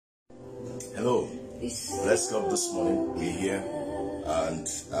Hello, bless God this morning. We're here and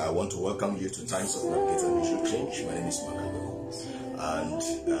I want to welcome you to Times of Navigate and Visual Change. My name is Makabo, and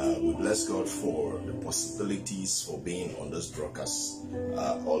we bless God for the possibilities for being on this broadcast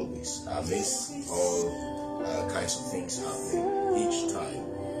always. Amidst all kinds of things happening each time,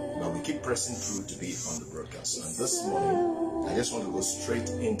 but we keep pressing through to be on the broadcast. And this morning, I just want to go straight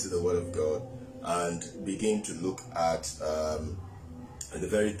into the Word of God and begin to look at the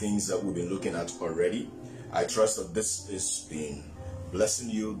very things that we've been looking at already. I trust that this has been blessing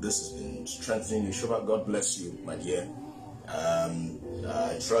you. This has been strengthening you. Shabbat, God bless you, my dear.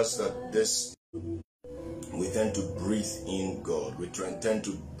 I trust that this, we tend to breathe in God. We tend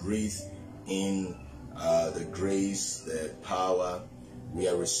to breathe in the grace, the power. We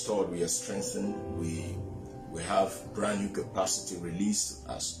are restored. We are strengthened. We have brand new capacity released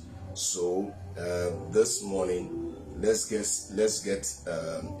to us. So this morning, let's get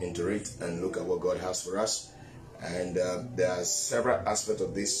into it and look at what God has for us. And there are several aspects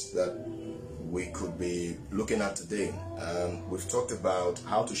of this that we could be looking at today. We've talked about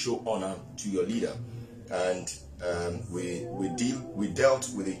how to show honor to your leader, and we dealt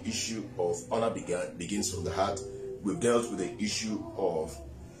with the issue of honor begins from the heart. We've dealt with the issue of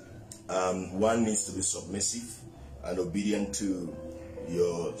one needs to be submissive and obedient to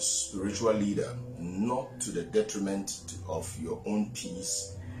your spiritual leader, not to the detriment of your own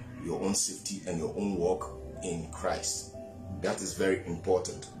peace, your own safety, and your own walk in Christ. That is very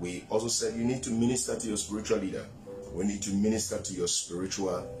important. We also said you need to minister to your spiritual leader. We need to minister to your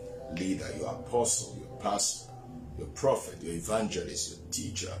spiritual leader, your apostle, your pastor, your prophet, your evangelist, your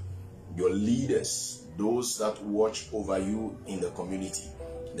teacher, your leaders, those that watch over you in the community.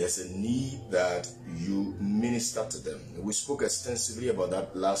 There's a need that you minister to them. We spoke extensively about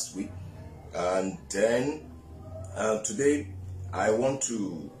that last week. And then today I want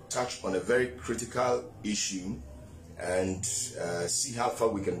to touch on a very critical issue and see how far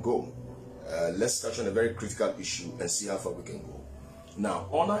we can go. Let's touch on a very critical issue and see how far we can go. Now,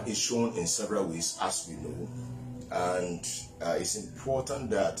 honor is shown in several ways, as we know. And it's important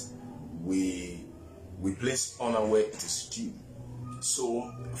that we place honor where it is due. So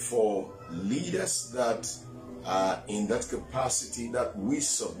for leaders that are in that capacity that we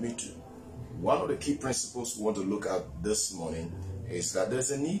submit to, one of the key principles we want to look at this morning is that there's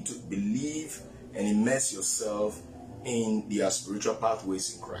a need to believe and immerse yourself in their spiritual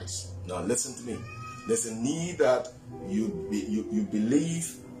pathways in Christ. Now listen to me. There's a need that you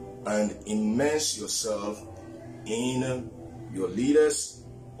believe and immerse yourself in your leaders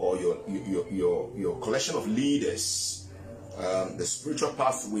or your collection of leaders, the spiritual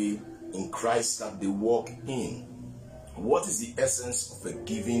pathway in Christ that they walk in. What is the essence of a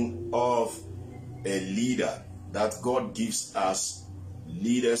giving of a leader that God gives us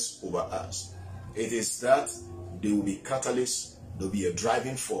leaders over us? It is that they will be catalysts, they'll be a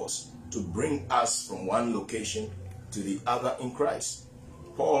driving force to bring us from one location to the other in Christ.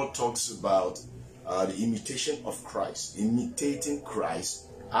 Paul talks about the imitation of Christ, imitating Christ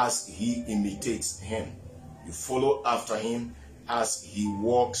as he imitates him. You follow after him as he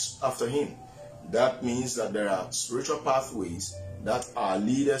walks after him. That means that there are spiritual pathways that our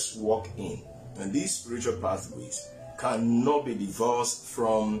leaders walk in. And these spiritual pathways cannot be divorced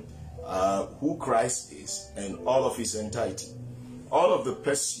from who Christ is and all of his entirety. All of the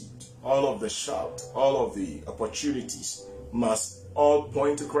pursuit, all of the shout, all of the opportunities must all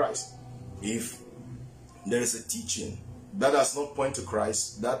point to Christ. If there is a teaching that does not point to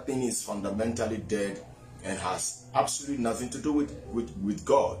Christ, that thing is fundamentally dead and has absolutely nothing to do with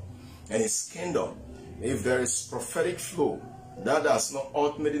God and his kingdom. If there is prophetic flow that does not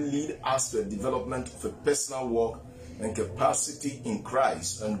ultimately lead us to a development of a personal walk and capacity in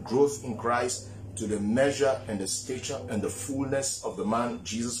Christ and growth in Christ to the measure and the stature and the fullness of the man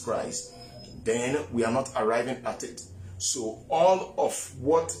Jesus Christ, then we are not arriving at it. So all of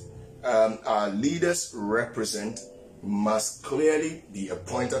what our leaders represent must clearly be a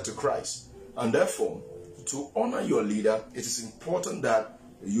pointer to Christ. And therefore, to honor your leader, it is important that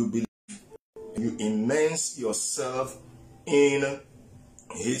you believe and you immerse yourself in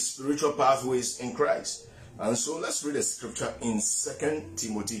his spiritual pathways in Christ. And so let's read a scripture in 2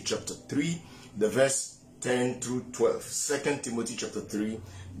 Timothy chapter 3, the verse 10 through 12. 2 Timothy chapter 3,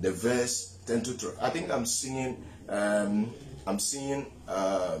 the verse 10 to 12. I think I'm seeing a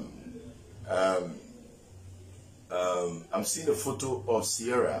photo of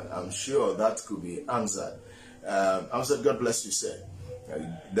Sierra. I'm sure that could be answered. Answered, God bless you, sir.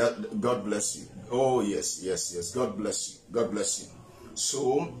 God bless you. Oh, yes. God bless you. God bless you.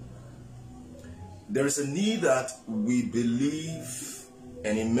 So, there is a need that we believe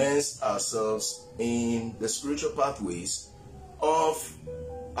and immerse ourselves in the spiritual pathways of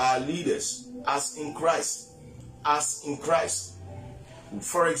our leaders as in Christ. As in Christ.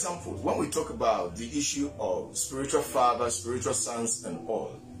 For example, when we talk about the issue of spiritual fathers, spiritual sons, and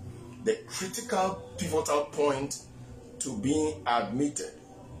all, the critical, pivotal point to being admitted,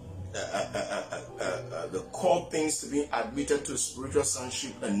 the core things to being admitted to spiritual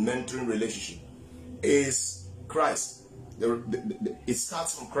sonship and mentoring relationship is Christ. It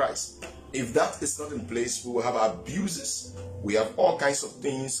starts from Christ. If that is not in place, we will have abuses. We have all kinds of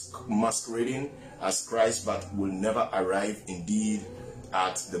things masquerading as Christ, but will never arrive indeed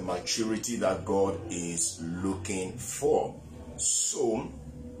at the maturity that God is looking for. So,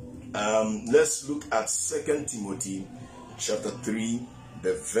 let's look at 2 Timothy chapter 3,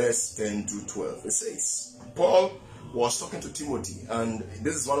 the verse 10 to 12. It says, Paul was talking to Timothy, and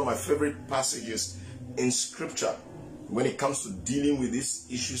this is one of my favorite passages in scripture when it comes to dealing with these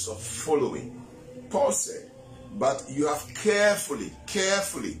issues of following. Paul said, but you have carefully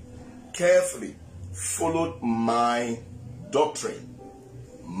followed my doctrine,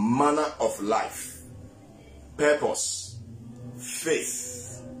 manner of life, purpose,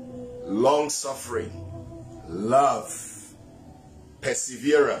 faith, long-suffering, love,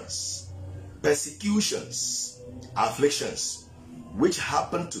 perseverance, persecutions, afflictions, which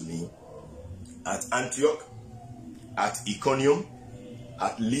happened to me at Antioch, at Iconium,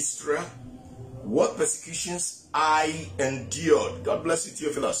 at Lystra. What persecutions I endured. God bless you,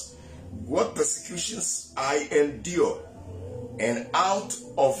 Theophilus. What persecutions I endured. And out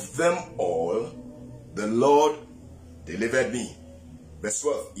of them all, the Lord delivered me. Verse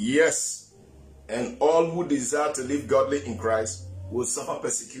 12. Yes, and all who desire to live godly in Christ will suffer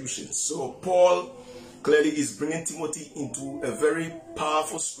persecution. So Paul clearly is bringing Timothy into a very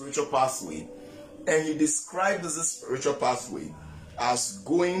powerful spiritual pathway. And he described this spiritual pathway as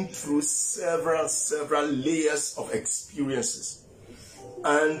going through several layers of experiences.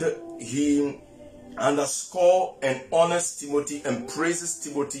 And he underscores and honors Timothy and praises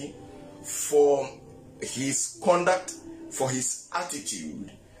Timothy for his conduct, for his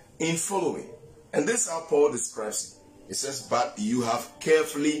attitude in following. And this is how Paul describes it. He says, but you have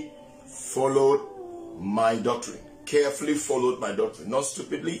carefully followed my doctrine. Carefully followed my doctrine. Not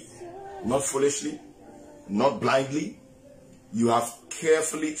stupidly, not foolishly, not blindly. You have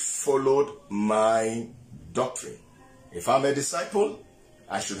carefully followed my doctrine. If I'm a disciple,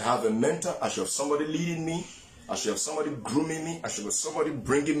 I should have a mentor. I should have somebody leading me. I should have somebody grooming me. I should have somebody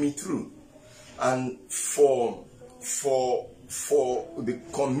bringing me through. And for the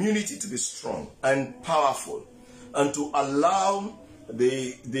community to be strong and powerful, and to allow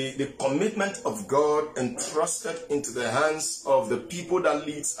the commitment of God entrusted into the hands of the people that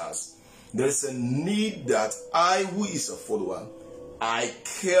leads us, there is a need that I, who is a follower, I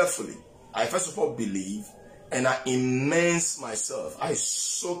first of all believe, and I immerse myself, I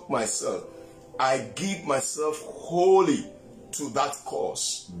soak myself, I give myself wholly to that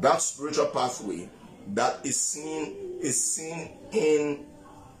cause, that spiritual pathway that is seen in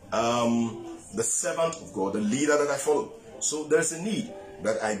the servant of God, the leader that I follow. So there's a need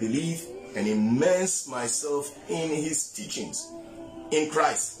that I believe and immerse myself in his teachings in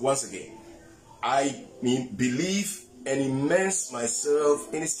Christ. Once again, I believe and immerse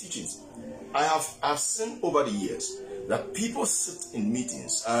myself in his teachings. I've seen over the years that people sit in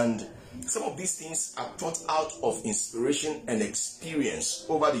meetings, and some of these things are taught out of inspiration and experience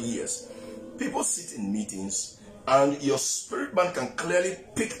over the years. People sit in meetings, and your spirit man can clearly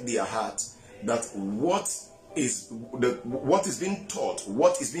pick their heart that what is being taught,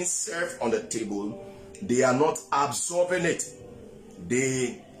 what is being served on the table, they are not absorbing it.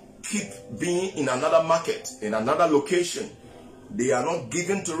 They keep being in another market, in another location. They are not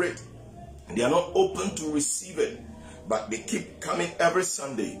given to it. They are not open to receive it. But they keep coming every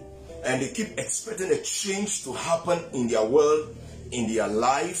Sunday, and they keep expecting a change to happen in their world, in their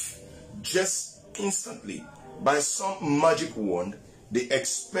life, just instantly. By some magic wand, they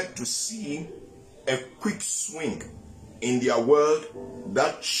expect to see a quick swing in their world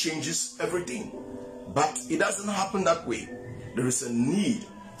that changes everything. But it doesn't happen that way. There is a need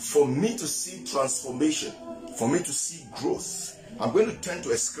for me to see transformation, for me to see growth. I'm going to turn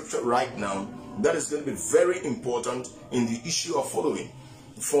to a scripture right now that is going to be very important in the issue of following.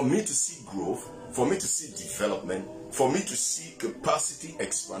 For me to see growth, for me to see development, for me to see capacity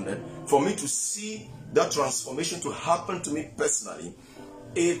expanded, for me to see that transformation to happen to me personally,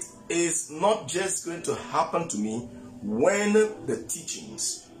 it is not just going to happen to me when the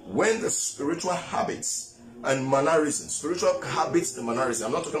teachings, when the spiritual habits and mannerisms, spiritual habits and mannerisms,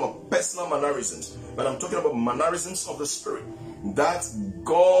 I'm not talking about personal mannerisms, but I'm talking about mannerisms of the spirit that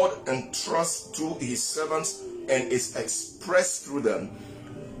God entrusts to his servants and is expressed through them,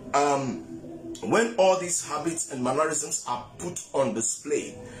 when all these habits and mannerisms are put on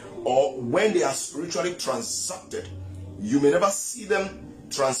display, or when they are spiritually transacted, you may never see them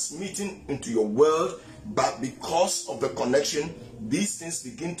transmitting into your world, but because of the connection, these things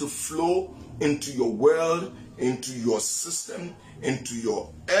begin to flow into your world, into your system, into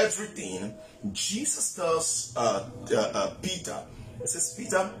your everything. Jesus tells Peter, he says,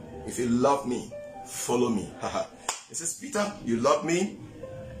 Peter, if you love me, follow me. He says, Peter, you love me,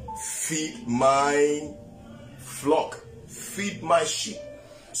 feed my flock, feed my sheep.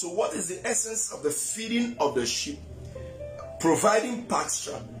 So what is the essence of the feeding of the sheep? Providing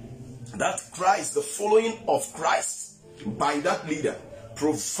pasture. That Christ, the following of Christ by that leader,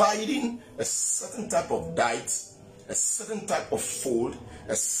 providing a certain type of diet, a certain type of food,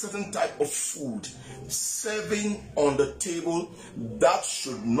 a certain type of food, serving on the table that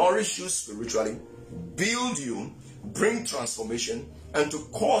should nourish you spiritually, build you, bring transformation, and to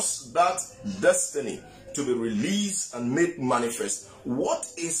cause that destiny to be released and made manifest. What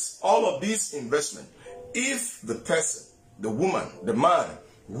is all of this investment if the person, the woman, the man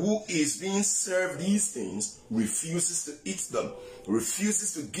who is being served these things refuses to eat them,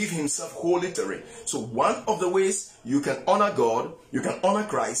 refuses to give himself wholly to it? So one of the ways you can honor God, you can honor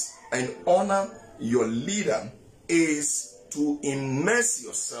Christ, and honor your leader is to immerse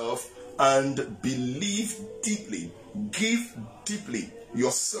yourself and believe deeply, give deeply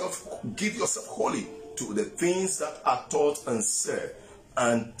yourself, give yourself wholly to the things that are taught and said,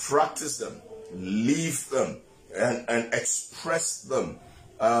 and practice them, live them, and express them.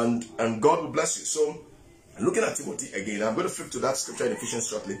 And God will bless you. So, looking at Timothy again, I'm going to flip to that scripture in Ephesians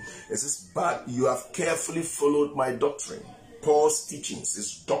shortly. It says, but you have carefully followed my doctrine. Paul's teachings,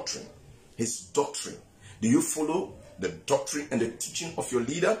 his doctrine. His doctrine. Do you follow the doctrine and the teaching of your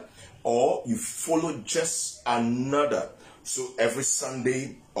leader? Or you follow just another? So every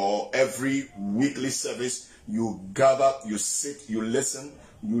Sunday or every weekly service, you gather, you sit, you listen,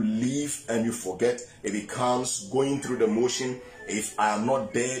 you leave, and you forget. It becomes going through the motion. If I am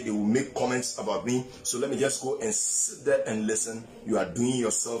not there, they will make comments about me. So let me just go and sit there and listen. You are doing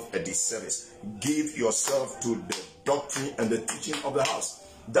yourself a disservice. Give yourself to the doctrine and the teaching of the house.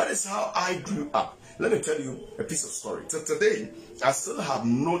 That is how I grew up. Let me tell you a piece of story. So today, I still have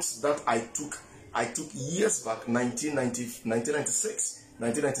notes that I took years back, 1996,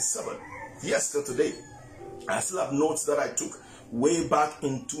 1997. Yes, till today. I still have notes that I took way back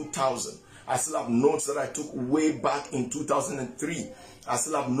in 2000. I still have notes that I took way back in 2003. I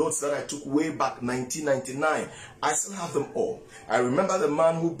still have notes that I took way back 1999. I still have them all. I remember the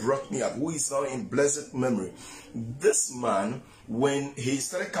man who brought me up, who is now in blessed memory. This man, when he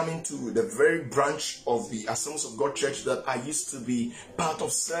started coming to the very branch of the Assemblies of God Church that I used to be part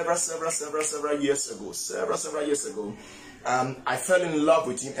of several years ago, I fell in love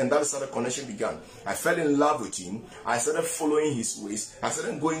with him, and that is how the connection began. I fell in love with him. I started following his ways. I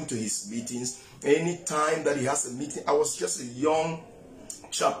started going to his meetings. Anytime that he has a meeting, I was just a young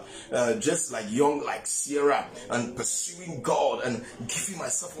chap, just like young like Sierra, and pursuing God and giving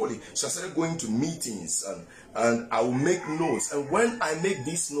myself wholly. So I started going to meetings, and I will make notes. And when I make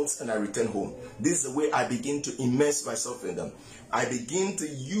these notes and I return home, this is the way I begin to immerse myself in them. I begin to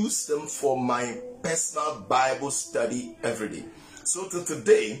use them for my personal Bible study every day. So till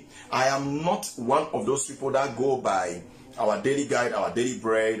today, I am not one of those people that go by our daily guide, our daily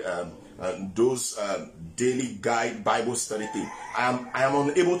bread, those daily guide Bible study thing. I am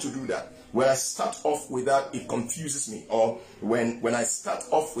unable to do that. When I start off with that, it confuses me. Or when I start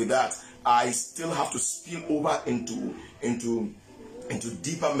off with that, I still have to spill over into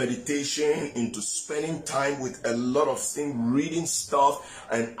deeper meditation, into spending time with a lot of things, reading stuff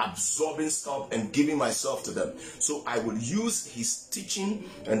and absorbing stuff and giving myself to them. So I would use his teaching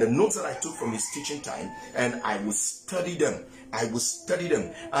and the notes that I took from his teaching time, and I would study them.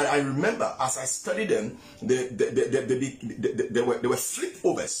 And I remember as I studied them, there were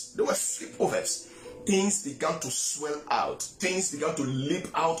flipovers. Things began to swell out. Things began to leap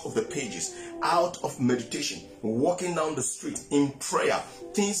out of the pages, out of meditation, walking down the street in prayer.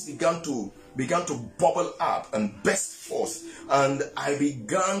 Things began to bubble up and burst forth, and I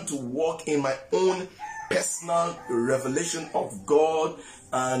began to walk in my own personal revelation of God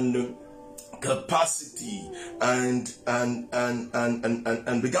and capacity, and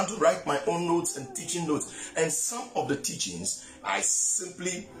began to write my own notes and teaching notes. And some of the teachings, I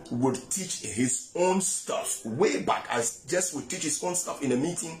simply would teach his own stuff. Way back, I just would teach his own stuff in a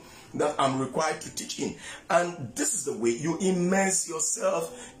meeting that I'm required to teach in. And this is the way you immerse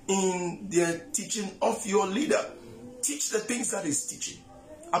yourself in the teaching of your leader. Teach the things that he's teaching.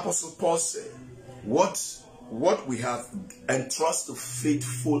 Apostle Paul said, what we have entrust to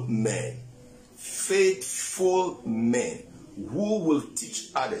faithful men who will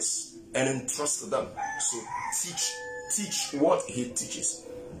teach others and entrust to them. So teach what he teaches.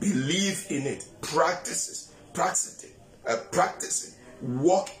 Believe in it. Practice it.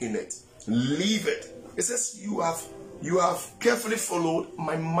 Walk in it. Live it. It says you have carefully followed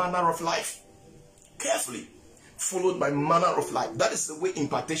my manner of life. Carefully followed my manner of life. That is the way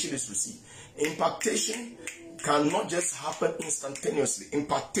impartation is received. Impartation cannot just happen instantaneously.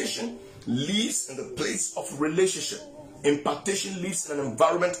 Impartation lives in the place of relationship. Impartation lives in an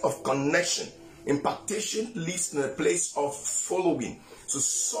environment of connection. Impartation lives in a place of following. So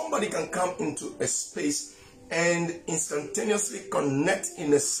somebody can come into a space and instantaneously connect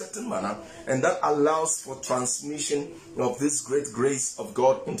in a certain manner, and that allows for transmission of this great grace of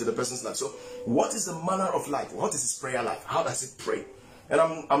God into the person's life. So what is the manner of life? What is his prayer life? How does it pray? And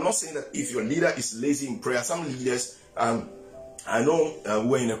I'm not saying that if your leader is lazy in prayer. Some leaders, I know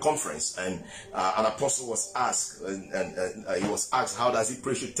we're in a conference, and an apostle was asked, and he was asked, how does he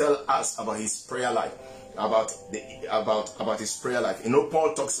pray? He should tell us about his prayer life, about his prayer life. You know,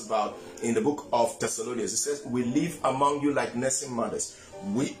 Paul talks about in the book of Thessalonians, he says, we live among you like nursing mothers.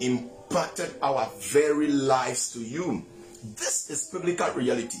 We imparted our very lives to you. This is biblical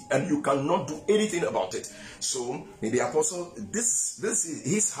reality, and you cannot do anything about it. So the apostle, this is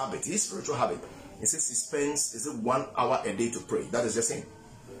his habit, his spiritual habit. He says he spends 1 hour a day to pray. That is the same,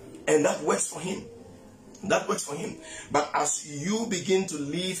 and that works for him. That works for him. But as you begin to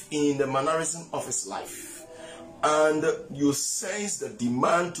live in the mannerism of his life, and you sense the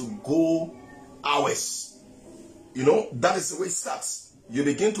demand to go hours, you know, that is the way it starts. You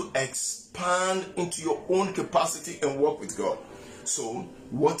begin to expand into your own capacity and work with God. So,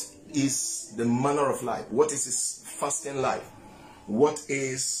 what is the manner of life? What is his fasting life? What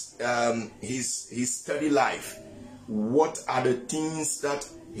is his study life? What are the things that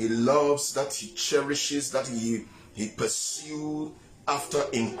he loves, that he cherishes, that he pursues after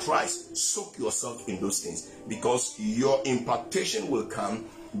in Christ? Soak yourself in those things, because your impartation will come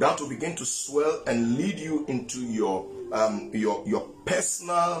that will begin to swell and lead you into your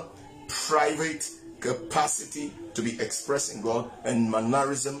personal, private capacity to be expressing God and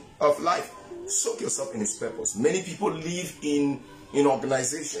mannerism of life. Soak yourself in his purpose. Many people live in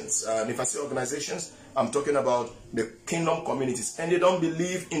organizations. If I say organizations, I'm talking about the kingdom communities, and they don't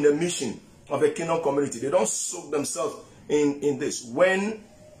believe in the mission of a kingdom community. They don't soak themselves in this. When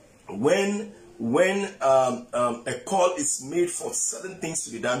a call is made for certain things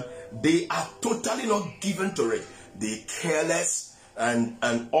to be done, they are totally not given to it. They careless and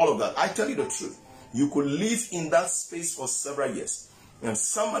all of that. I tell you the truth. You could live in that space for several years, and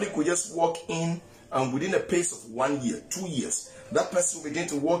somebody could just walk in, and within a pace of 1 year, 2 years, that person will begin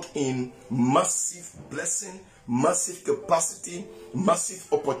to walk in massive blessing, massive capacity, massive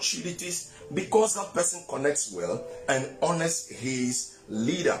opportunities, because that person connects well and honors his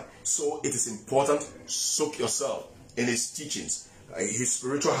leader. So it is important, soak yourself in his teachings, his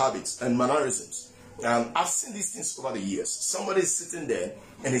spiritual habits and mannerisms. I've seen these things over the years. Somebody is sitting there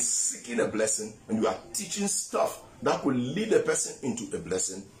and is seeking a blessing, and you are teaching stuff that will lead the person into a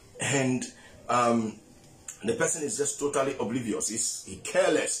blessing, and the person is just totally oblivious. He's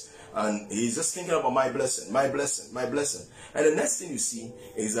careless, and he's just thinking about my blessing, my blessing, my blessing. And the next thing you see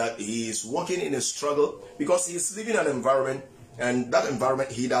is that he is walking in a struggle, because he is living in an environment, and that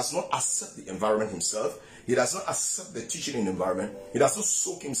environment, he does not accept the environment himself. He does not accept the teaching in the environment. He does not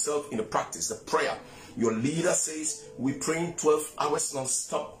soak himself in the practice, the prayer. Your leader says, we pray 12 hours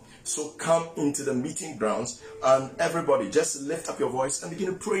non-stop. So come into the meeting grounds, and everybody just lift up your voice and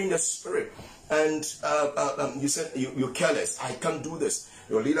begin to pray in the spirit. And you said, you're careless. I can't do this.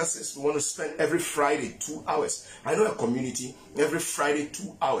 Your leader says we want to spend every Friday 2 hours. I know a community, every Friday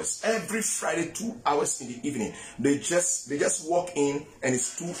 2 hours. Every Friday 2 hours in the evening. They just walk in, and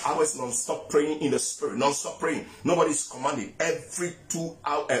it's 2 hours non-stop praying in the spirit. Non-stop praying. Nobody's commanding. Every 2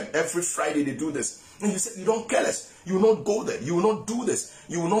 hours, every Friday they do this. And you said, you don't careless. You will not go there. You will not do this.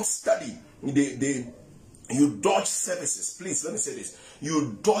 You will not study. You dodge services. Please, let me say this.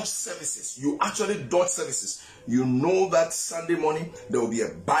 You dodge services. You actually dodge services. You know that Sunday morning there will be a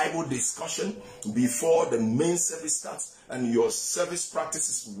Bible discussion before the main service starts, and your service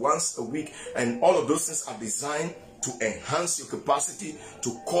practices once a week, and all of those things are designed to enhance your capacity,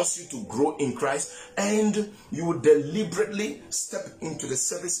 to cause you to grow in Christ, and you will deliberately step into the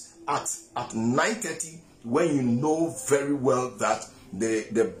service at 9:30, when you know very well that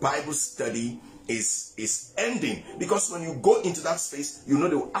the Bible study is ending. Because when you go into that space, you know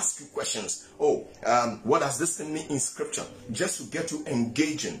they will ask you questions. Oh, what does this thing mean in scripture? Just to get you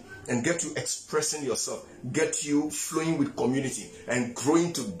engaging and get you expressing yourself, get you flowing with community and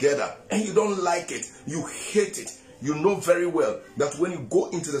growing together. And you don't like it, you hate it. You know very well that when you go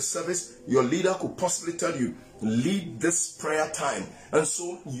into the service, your leader could possibly tell you, lead this prayer time. And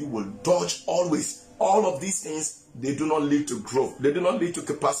so you will dodge always. All of these things, they do not lead to growth. They do not lead to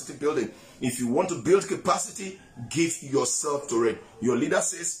capacity building. If you want to build capacity, give yourself to it. Your leader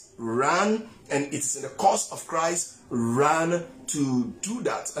says, run, and it is in the cause of Christ, run to do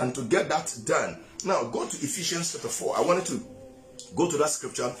that and to get that done. Now, go to Ephesians chapter 4. I wanted to go to that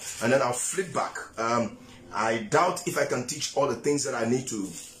scripture, and then I'll flip back. I doubt if I can teach all the things that I need to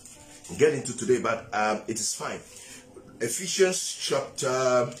get into today, but it is fine. Ephesians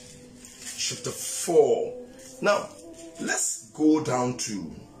chapter 4. Now, let's go down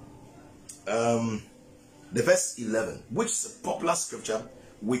to the verse 11, which is a popular scripture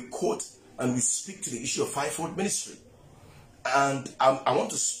we quote and we speak to the issue of fivefold ministry. And I want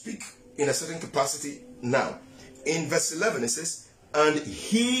to speak in a certain capacity now. In verse 11, it says, and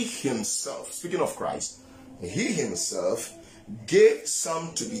he himself, speaking of Christ, he himself gave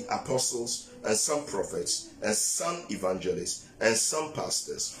some to be apostles, and some prophets, and some evangelists, and some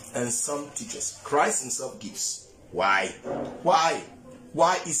pastors, and some teachers. Christ himself gives. Why? Why?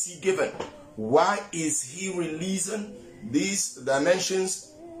 Why is he given? Why is he releasing these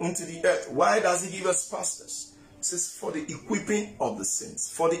dimensions into the earth? Why does he give us pastors? It says, for the equipping of the saints.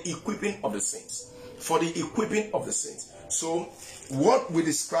 For the equipping of the saints. For the equipping of the saints. So, what we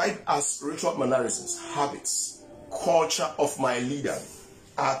describe as spiritual mannerisms, habits, culture of my leader,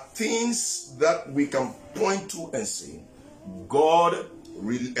 are things that we can point to and say,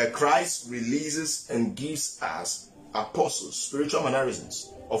 Christ releases and gives us apostles, spiritual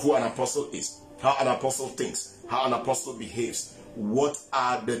mannerisms of who an apostle is, how an apostle thinks, how an apostle behaves, what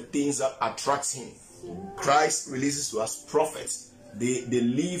are the things that attracts him. Christ releases to us prophets. They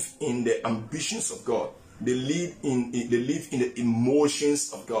live in the ambitions of God. They live in the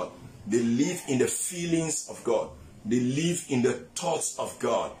emotions of God. They live in the feelings of God. They live in the thoughts of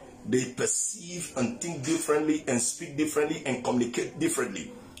God. They perceive and think differently and speak differently and communicate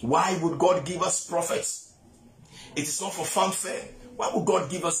differently. Why would God give us prophets? It is not for fanfare. Why would God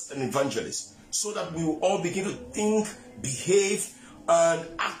give us an evangelist? So that we will all begin to think, behave, and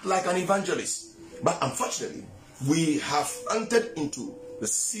act like an evangelist. But unfortunately, we have entered into the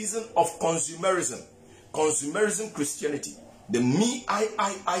season of consumerism. Consumerism Christianity. The me,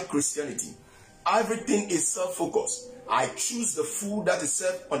 I Christianity. Everything is self-focused. I choose the food that is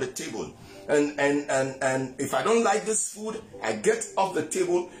served on the table. And if I don't like this food, I get off the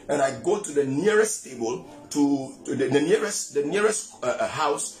table and I go to the nearest table, to the nearest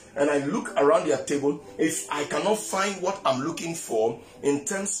house, and I look around their table. If I cannot find what I'm looking for in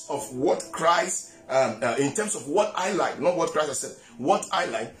terms of what Christ, in terms of what I like, not what Christ has said, what I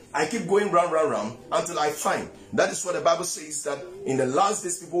like, I keep going round until I find. That is what the Bible says, that in the last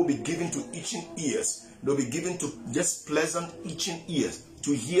days people will be given to itching ears. They'll be given to just pleasant itching ears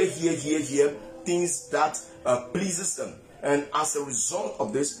to hear things that pleases them. And as a result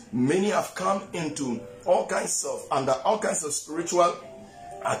of this, many have come into under all kinds of spiritual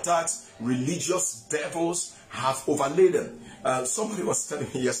attacks. Religious devils have overlaid them. Somebody was telling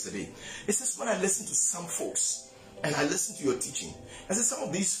me yesterday, it says, when I listen to some folks and I listen to your teaching, I said, some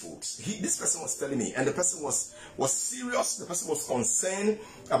of these folks, this person was telling me, and the person was serious. The person was concerned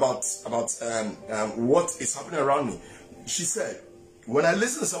about what is happening around me. She said, when I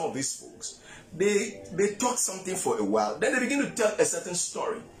listen to some of these folks, they talk something for a while, then they begin to tell a certain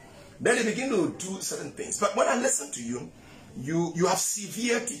story, then they begin to do certain things. But when I listen to you, you have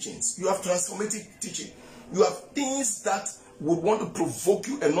severe teachings, you have transformative teaching, you have things that would want to provoke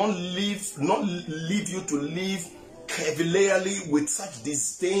you and not leave you to live cavalierly with such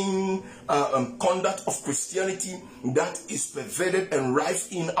disdain conduct of Christianity that is pervaded and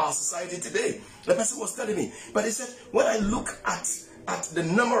rife in our society today. The person was telling me, but he said, when I look at the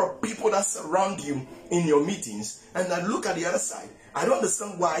number of people that surround you in your meetings, and I look at the other side, I don't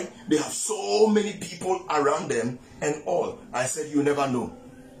understand why they have so many people around them and all. I said, you never know.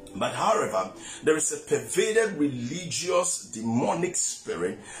 But however, there is a pervaded religious demonic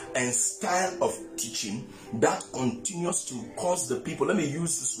spirit and style of teaching that continues to cause the people, let me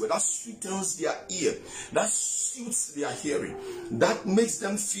use this word, that sweetens their ear, that suits their hearing, that makes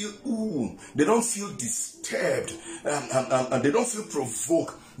them feel, they don't feel disturbed, and they don't feel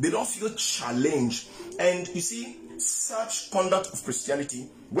provoked, they don't feel challenged. And you see, such conduct of Christianity,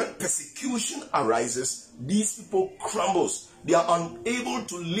 when persecution arises, these people crumbles. They are unable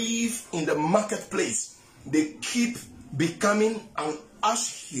to live in the marketplace. They keep becoming an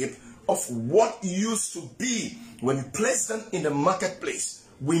ash heap of what used to be when you place them in the marketplace.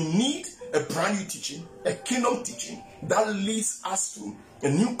 We need a brand new teaching, a kingdom teaching that leads us to a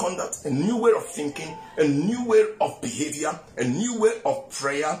new conduct, a new way of thinking, a new way of behavior, a new way of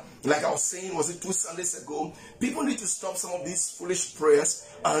prayer. Like I was saying, was it 2 Sundays ago? People need to stop some of these foolish prayers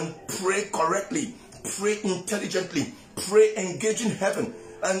and pray correctly, pray intelligently, pray engaging heaven,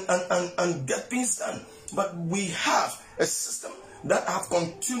 and get things done. But we have a system that have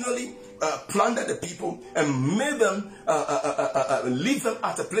continually plundered the people and made them leave them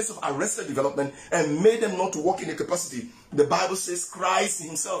at a place of arrested development and made them not to walk in the capacity. The Bible says Christ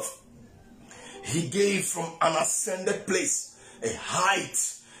himself, he gave from an ascended place, a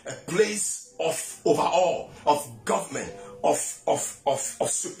height, a place of overall, of government, of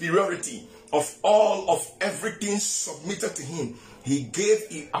superiority, of all of everything submitted to him. He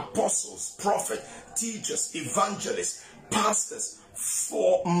gave apostles, prophets, teachers, evangelists, pastors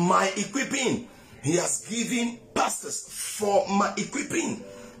for my equipping. He has given pastors for my equipping.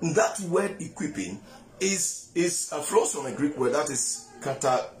 That word equipping flows from a Greek word that is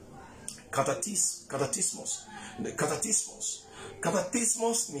katatismos.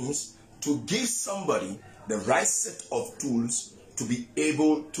 Katatismos means to give somebody the right set of tools to be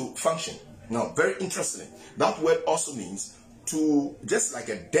able to function. Now, very interesting. That word also means to, just like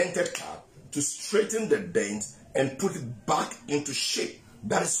a dented car, to straighten the dent and put it back into shape.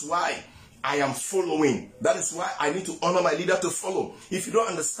 That is why I am following. That is why I need to honor my leader to follow. If you don't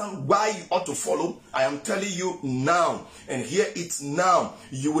understand why you ought to follow, I am telling you now, and hear it now,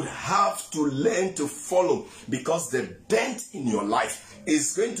 you would have to learn to follow, because the dent in your life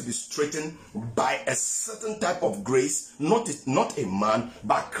is going to be straightened by a certain type of grace, not a man,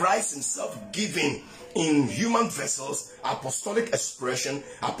 but Christ himself giving in human vessels, apostolic expression,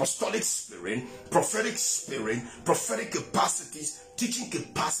 apostolic spirit, prophetic capacities, teaching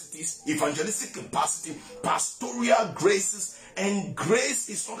capacities, evangelistic capacity, pastoral graces. And grace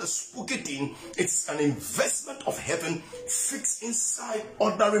is not a spooky thing. It's an investment of heaven fixed inside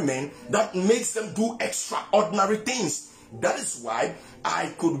ordinary men that makes them do extraordinary things. That is why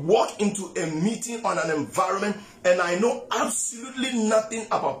I could walk into a meeting on an environment and I know absolutely nothing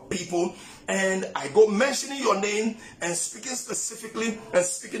about people, and I go mentioning your name and speaking specifically and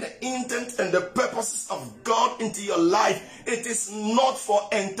speaking the intent and the purposes of God into your life. It is not for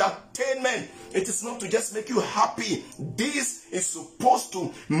entertainment. It is not to just make you happy. This is supposed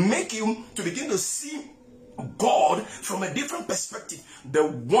to make you to begin to see God from a different perspective, the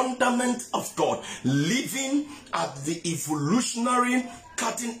wonderment of God, living at the evolutionary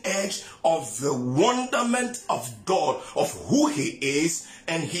cutting edge of the wonderment of God, of who he is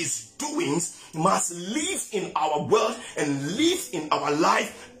and his doings, must live in our world and live in our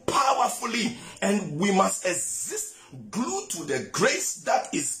life powerfully, and we must exist glued to the grace that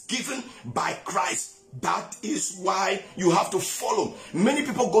is given by Christ. That is why you have to follow. Many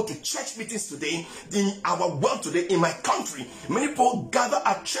people go to church meetings today, in our world today, in my country. Many people gather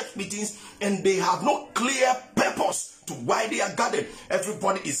at church meetings and they have no clear purpose to why they are gathered.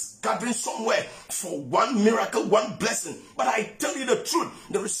 Everybody is gathering somewhere for one miracle, one blessing. But I tell you the truth,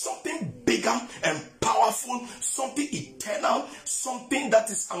 there is something bigger and powerful, something eternal, something that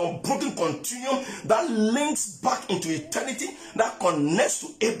is an unbroken continuum that links back into eternity, that connects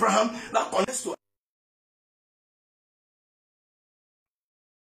to Abraham, that connects to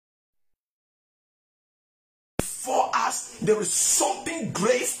for us. There is something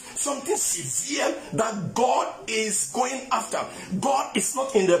great, something severe that God is going after. God is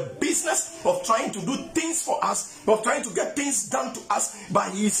not in the business of trying to do things for us, of trying to get things done to us,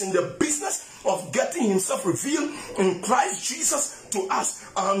 but he is in the business of getting himself revealed in Christ Jesus to us,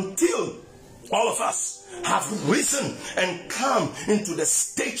 until all of us have risen and come into the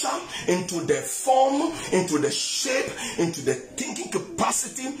stature, into the form, into the shape, into the thinking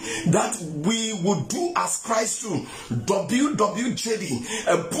capacity that we would do as Christ do. WWJD,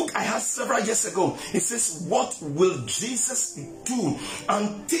 a book I had several years ago, it says, what will Jesus do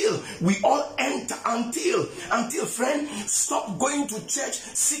until we all enter, until friend, stop going to church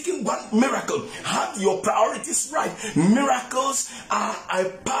seeking one miracle. Have your priorities right. Miracles are a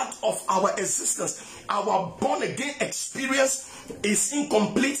part of our existence. Our born again experience is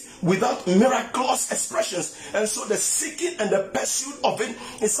incomplete without miraculous expressions. And so the seeking and the pursuit of it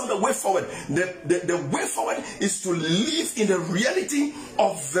is not the way forward. The way forward is to live in the reality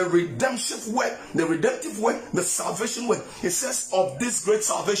of the redemptive work, the salvation work. It says of this great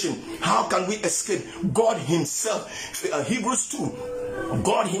salvation, how can we escape? God himself, Hebrews 2,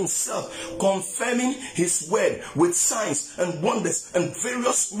 God himself confirming his word with signs and wonders and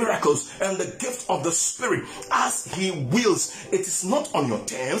various miracles and the gift of the Spirit as he wills. It is not on your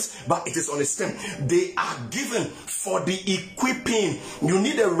terms, but it is on his terms. They are given for the equipping. You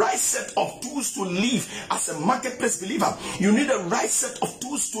need a right set of tools to live as a marketplace believer. You need a right set of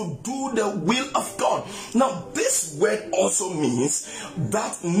tools to do the will of God. Now, this word also means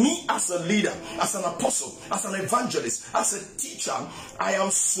that me as a leader, as an apostle, as an evangelist, as a teacher, I am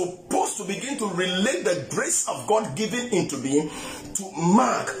supposed to begin to relate the grace of God given into me to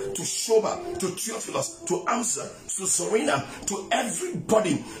Mark, to Shoba, to Theophilus, to Amsa, to Serena, to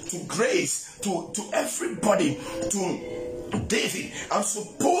everybody, to Grace, to everybody, to David. I'm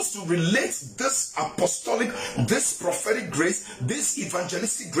supposed to relate this apostolic, this prophetic grace, this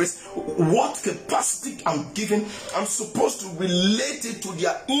evangelistic grace, what capacity I'm given. I'm supposed to relate it to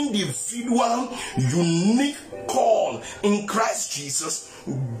their individual, unique call in Christ Jesus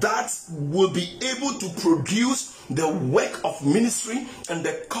that will be able to produce the work of ministry and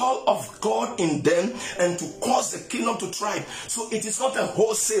the call of God in them and to cause the kingdom to thrive. So it is not a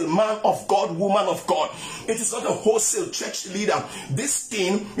wholesale man of God, woman of God. It is not a wholesale church leader. This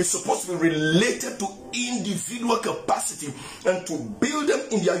thing is supposed to be related to individual capacity and to build them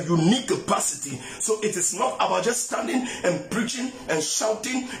in their unique capacity. So it is not about just standing and preaching and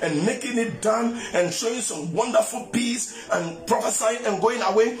shouting and making it done and showing some wonderful peace and prophesying and going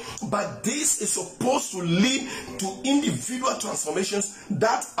away, but this is supposed to lead to individual transformations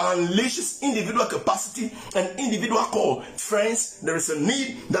that unleashes individual capacity and individual call. Friends, there is a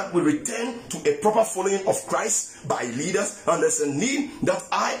need that we return to a proper following of Christ by leaders, and there's a need that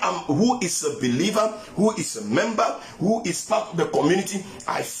I am, who is a believer, who is a member, who is part of the community,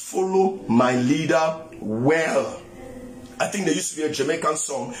 I follow my leader well. I think there used to be a Jamaican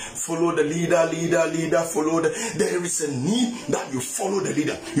song, follow the leader, leader, leader, follow the... There is a need that you follow the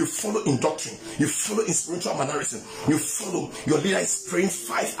leader. You follow in doctrine. You follow in spiritual mannerism. You follow. Your leader is praying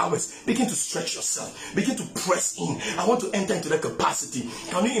 5 hours. Begin to stretch yourself. Begin to press in. I want to enter into the capacity.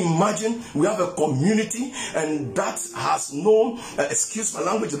 Can you imagine we have a community and that has no, excuse my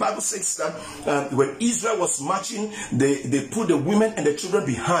language, the Bible says that when Israel was marching, they put the women and the children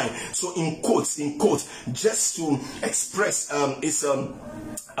behind. So in quotes, just to express it's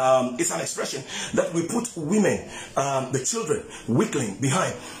an expression that we put women, the children, weakling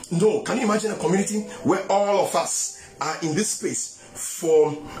behind. No, can you imagine a community where all of us are in this space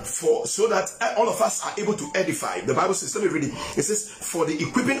for so that all of us are able to edify? The Bible says, let me read it. It says, for the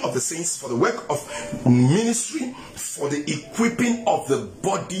equipping of the saints, for the work of ministry, for the equipping of the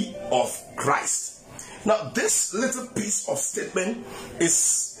body of Christ. Now, this little piece of statement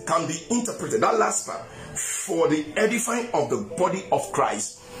can be interpreted, that last part, for the edifying of the body of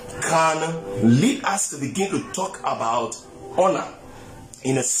Christ, can lead us to begin to talk about honor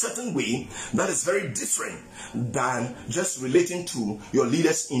in a certain way that is very different than just relating to your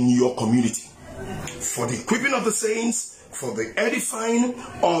leaders in your community. For the equipping of the saints, for the edifying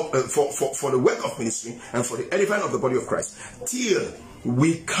of for the work of ministry, and for the edifying of the body of Christ, till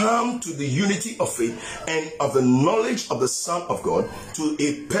we come to the unity of faith and of the knowledge of the Son of God, to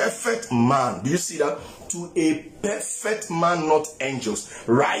a perfect man. Do you see that? To a perfect man, not angels.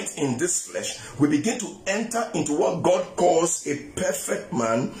 Right in this flesh, we begin to enter into what God calls a perfect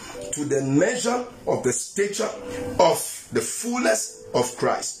man, to the measure of the stature of the fullness of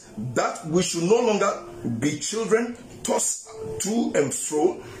Christ, that we should no longer be children tossed to and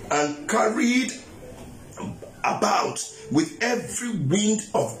fro and carried about with every wind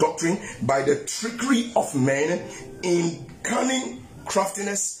of doctrine by the trickery of men, in cunning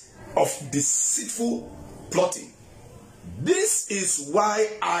craftiness of deceitful plotting. This is why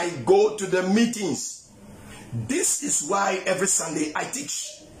I go to the meetings. This is why every Sunday I teach.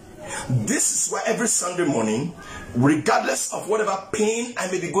 This is why every Sunday morning, regardless of whatever pain I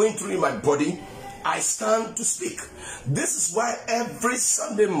may be going through in my body, I stand to speak. This is why every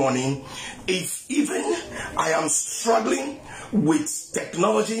Sunday morning, if even I am struggling with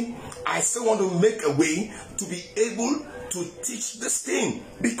technology, I still want to make a way to be able to teach this thing,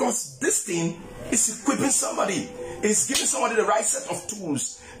 because this thing is equipping somebody. It's giving somebody the right set of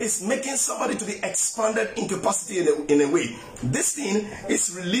tools. It's making somebody to be expanded in capacity in a way. This thing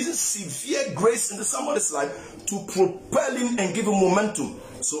is releasing severe grace into somebody's life to propel him and give him momentum.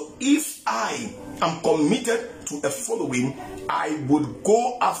 So if I am committed to a following, I would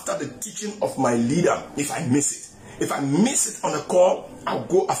go after the teaching of my leader if I miss it. If I miss it on a call, I'll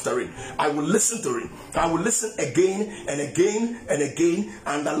go after it. I will listen to it. I will listen again and again and again,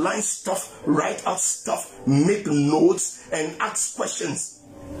 underline stuff, write out stuff, make notes, and ask questions.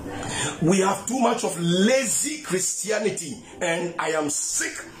 We have too much of lazy Christianity, and I am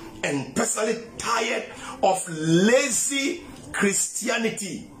sick and personally tired of lazy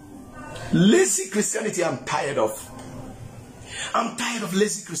Christianity. Lazy Christianity I'm tired of. I'm tired of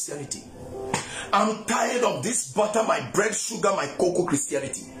lazy Christianity. I'm tired of this butter my bread, sugar my cocoa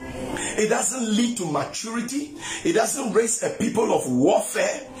Christianity. It doesn't lead to maturity. It doesn't raise a people of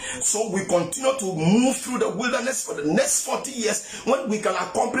warfare. So we continue to move through the wilderness for the next 40 years when we can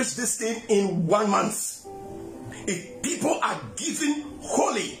accomplish this thing in 1 month. If people are given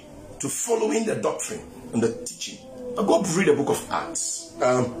wholly to following the doctrine and the teaching, I'll go read the book of Acts.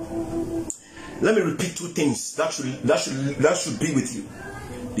 Let me repeat 2 things that should be with you.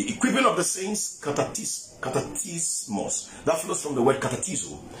 The equivalent of the saints, katartismos, that flows from the word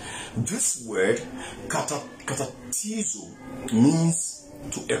katatizo. This word, katatizo, means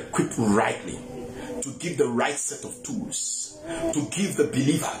to equip rightly, to give the right set of tools, to give the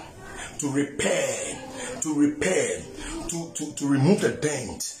believer, to repair, to remove the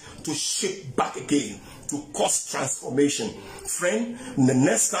dent, to shape back again, to cause transformation. Friend, the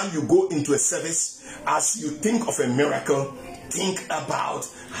next time you go into a service, as you think of a miracle, think about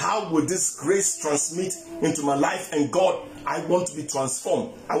how will this grace transmit into my life, and God, I want to be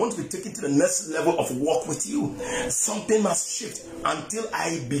transformed. I want to be taken to the next level of walk with you. Something must shift until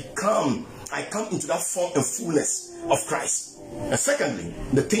I come into that form and fullness of Christ. And secondly,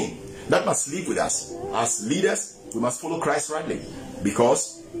 the thing that must live with us as leaders, we must follow Christ rightly,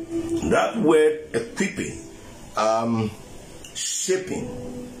 because that word equipping, shaping,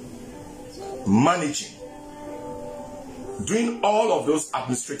 managing, doing all of those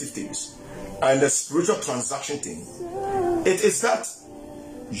administrative things and the spiritual transaction thing, it is that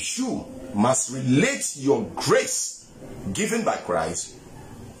you must relate your grace given by Christ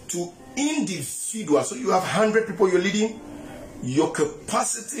to individuals. So you have 100 people you're leading, your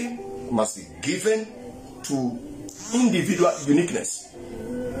capacity must be given to individual uniqueness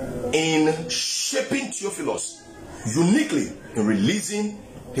in shaping Theophilus uniquely in releasing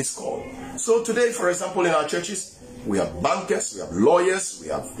his call. So today, for example, in our churches, we have bankers, we have lawyers, we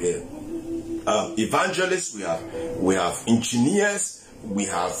have evangelists, we have engineers, we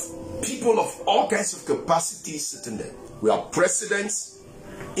have people of all kinds of capacities sitting there. We have presidents,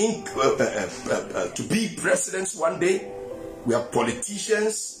 to be presidents one day. We have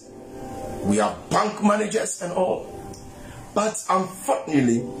politicians, we have bank managers and all. But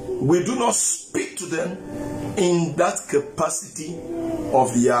unfortunately, we do not speak to them in that capacity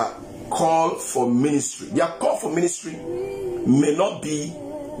of their call for ministry. Their call for ministry may not be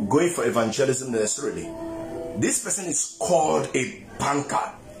going for evangelism necessarily. This person is called a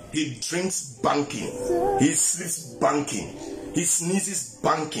banker. He drinks banking. He sleeps banking. He sneezes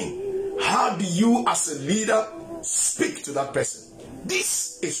banking. How do you as a leader speak to that person?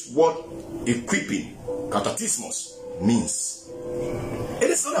 This is what equipping, katartismos, means. It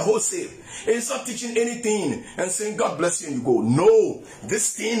is not a wholesale. It is not teaching anything and saying God bless you and you go. No,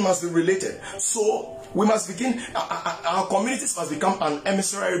 this thing must be related. So we must begin, our communities must become an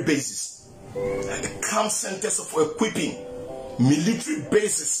emissary basis, camp centers of equipping, military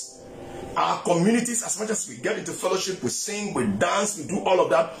bases. Our communities, as much as we get into fellowship, we sing, we dance, we do all of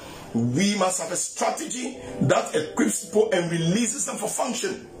that, we must have a strategy that equips people and releases them for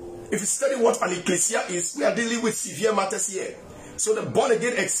function. If you study what an ecclesia is, we are dealing with severe matters here. So the born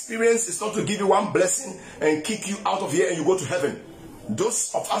again experience is not to give you one blessing and kick you out of here and you go to heaven.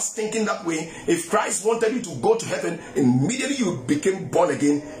 Those of us thinking that way, if Christ wanted you to go to heaven, immediately you became born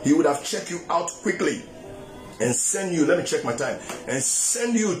again, he would have checked you out quickly and send you, let me check my time, and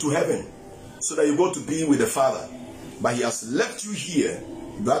send you to heaven so that you go to be with the Father. But he has left you here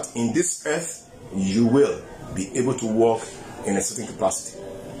that in this earth you will be able to walk in a certain capacity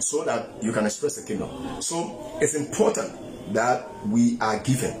so that you can express the kingdom. So it's important that we are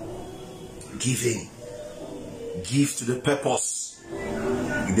giving. Give to the purpose.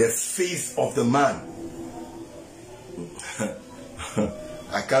 The faith of the man.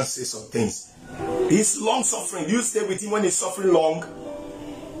 I can't say some things. He's long suffering. You stay with him when he's suffering long.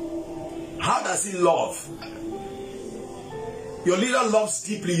 How does he love? Your leader loves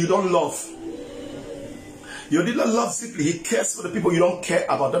deeply, you don't love. Your leader loves deeply, he cares for the people, you don't care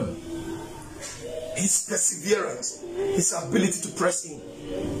about them. His perseverance, his ability to press in.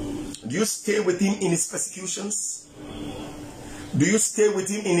 Do you stay with him in his persecutions? Do you stay with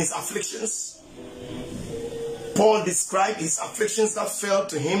him in his afflictions? Paul described his afflictions that fell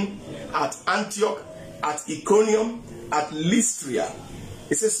to him at Antioch, at Iconium, at Lystra.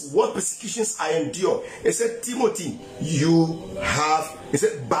 He says, what persecutions I endure. He said, Timothy,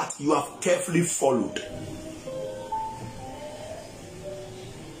 but you have carefully followed.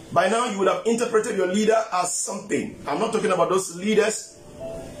 By now, you would have interpreted your leader as something. I'm not talking about those leaders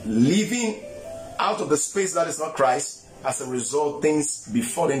living out of the space that is not Christ. As a result, things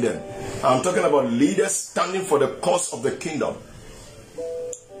befalling them. I'm talking about leaders standing for the cause of the kingdom.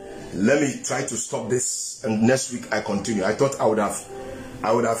 Let me try to stop this, and next week I continue. I thought I would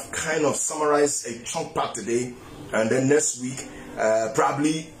have kind of summarized a chunk part today, and then next week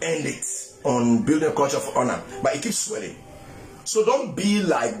probably end it on building a culture of honor. But it keeps swelling. So don't be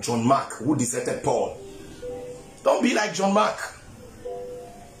like John Mark, who deserted Paul. Don't be like John Mark.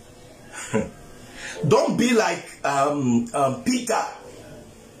 Don't be like Peter.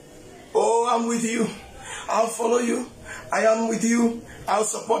 Oh, I'm with you. I'll follow you. I am with you. I'll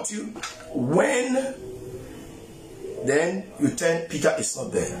support you. When then you turn, Peter is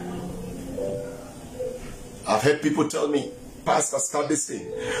not there. I've heard people tell me, Pastor, start this thing.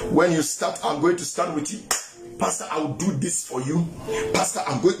 When you start, I'm going to stand with you. Pastor, I will do this for you. Pastor,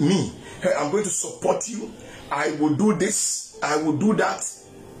 I'm going to support you. I will do this. I will do that.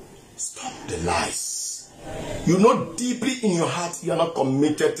 Stop the lies. You know deeply in your heart you are not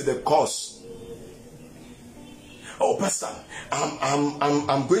committed to the cause. Oh, Pastor,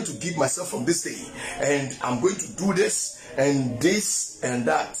 I'm going to give myself from this day, and I'm going to do this and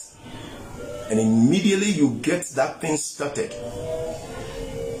that. And immediately you get that thing started.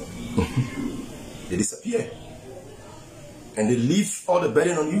 They disappear. And they leave all the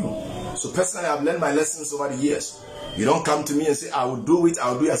burden on you. So personally, I've learned my lessons over the years. You don't come to me and say, I will do it.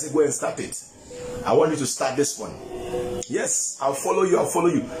 I say, go and start it. I want you to start this one. Yes, I'll follow you.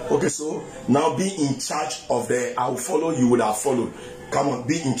 Okay, so now be in charge of the I'll follow you would have followed. Come on,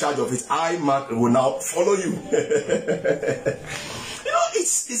 be in charge of it. I, Mark, will now follow you. You know,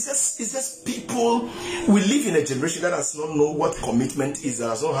 it's just people. We live in a generation that does not know what commitment is, that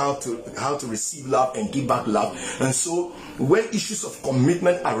does not know how to receive love and give back love. And so when issues of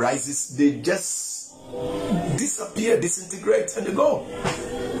commitment arises, they just disappear, disintegrate, and they go.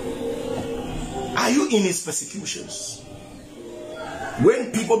 Are you in his persecutions?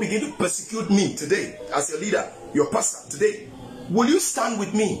 When people begin to persecute me today, as your leader, your pastor today, will you stand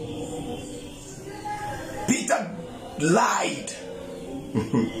with me? Peter lied.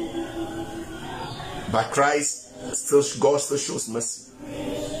 But Christ, God still shows mercy.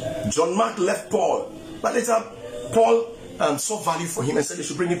 John Mark left Paul, but later Paul saw value for him and said they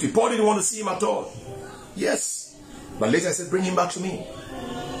should bring him to you. Paul didn't want to see him at all. Yes, but later I said, bring him back to me.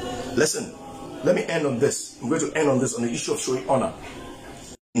 Listen, let me end on this. I'm going to end on this, on the issue of showing honor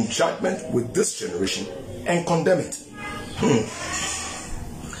in judgment with this generation and condemn it.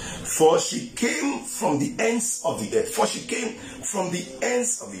 For she came from the ends of the earth. For she came from the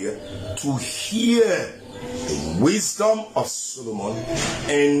ends of the earth to hear the wisdom of Solomon,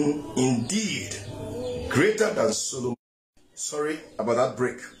 and indeed greater than Solomon. Sorry about that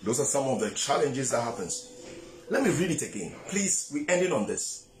break. Those are some of the challenges that happens. Let me read it again. Please, we're ending on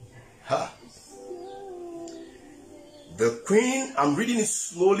this. The queen, I'm reading it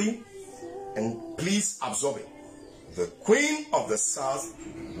slowly, and please absorb it. The queen of the south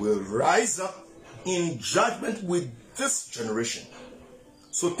will rise up in judgment with this generation.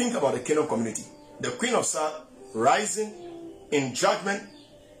 So think about the kingdom community. The queen of south rising in judgment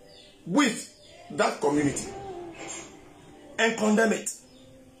with that community and condemn it.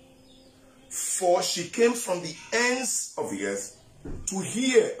 For she came from the ends of the earth to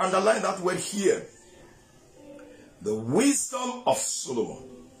hear, underline that word hear, the wisdom of Solomon.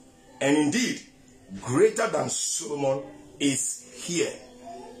 And indeed, greater than Solomon is here.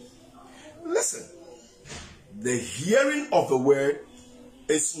 Listen, the hearing of the word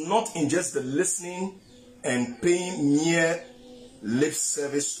is not in just the listening and paying mere lip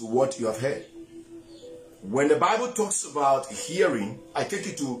service to what you have heard. When the Bible talks about hearing, I take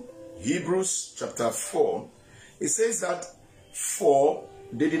you to Hebrews chapter 4. It says that for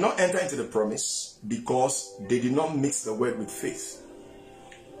they did not enter into the promise because they did not mix the word with faith.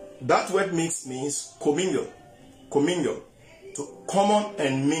 That word mix means commingle, to common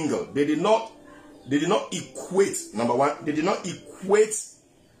and mingle. They did not equate. Number one, they did not equate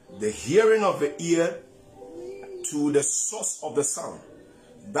the hearing of the ear to the source of the sound.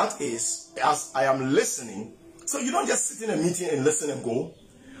 That is, as I am listening. So you don't just sit in a meeting and listen and go.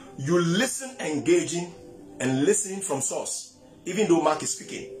 You listen engaging and listening from source. Even though Mark is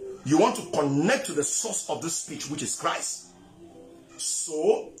speaking, you want to connect to the source of this speech, which is Christ.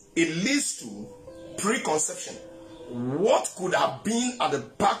 So it leads to preconception. What could have been at the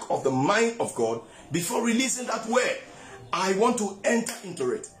back of the mind of God before releasing that word? I want to enter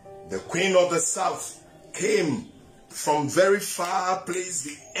into it. The queen of the south came from very far place,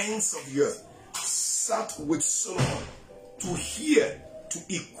 the ends of the earth, sat with Solomon to hear, to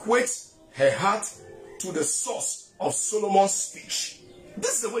equate her heart to the source of Solomon's speech.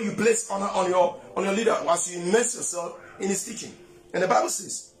 This is the way you place honor on your leader as you immerse yourself in his teaching. And the Bible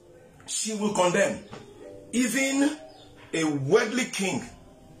says, she will condemn. Even a worldly king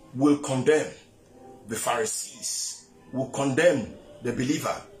will condemn. The Pharisees will condemn the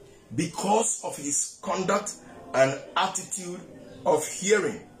believer because of his conduct and attitude of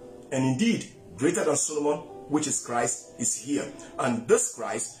hearing. And indeed, greater than Solomon, which is Christ, is here. And this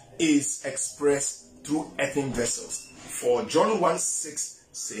Christ is expressed through earthen vessels. For John 1:6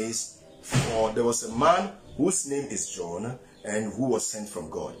 says, for there was a man whose name is John and who was sent from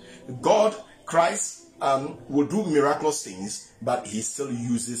God. God, Christ, will do miraculous things, but he still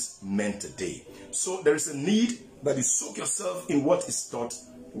uses men today. So there is a need that you soak yourself in what is taught.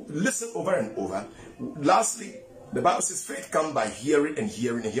 Listen over and over. Lastly, the Bible says faith comes by hearing and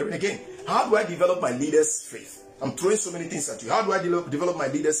hearing and hearing again. How do I develop my leader's faith? I'm throwing so many things at you. How do I develop my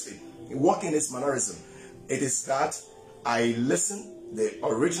leader's faith? Walk in its mannerism. It is that I listen. The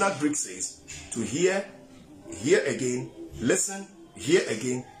original Greek says to hear, hear again, listen, hear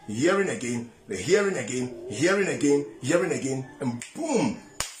again, hearing again, the hearing again, hearing again, hearing again, and boom,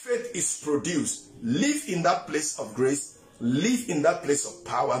 faith is produced. Live in that place of grace, live in that place of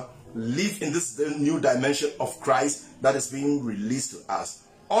power, live in this new dimension of Christ that is being released to us.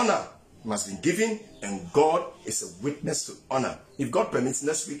 Honor must be given, and God is a witness to honor. If God permits,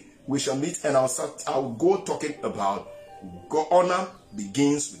 next week we shall meet, and I'll go talking about God. Honor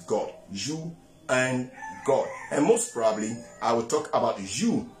begins with God, you and God. And most probably, I will talk about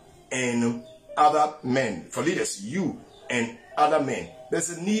you and other men. For leaders, you and other men. There's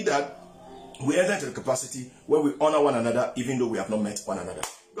a need that we enter into the capacity where we honor one another, even though we have not met one another.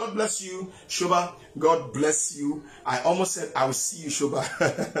 God bless you, Shoba. God bless you. I almost said I will see you, Shoba.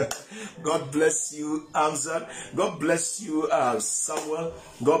 God bless you, Amzad. God bless you, Samuel.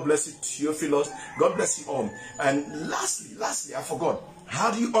 God bless you, Theophilus. God bless you all. And lastly, I forgot.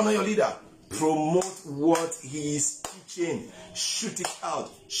 How do you honor your leader? Promote what he is teaching. Shoot it out.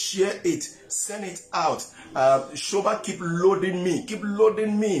 Share it. Send it out. Shoba, keep loading me. Keep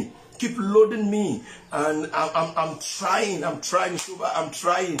loading me. Keep loading me. And I'm trying, Shoba. I'm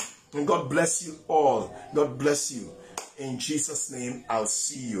trying. And God bless you all. God bless you. In Jesus' name, I'll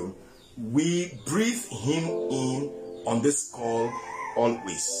see you. We breathe him in on this call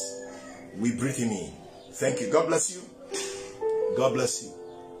always. We breathe him in. Thank you. God bless you. God bless you.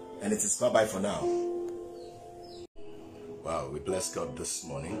 And it is bye-bye for now. Wow, we bless God this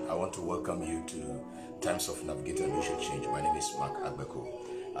morning. I want to welcome you to Times of Navigator and Leadership Change. My name is Mark Agbeko.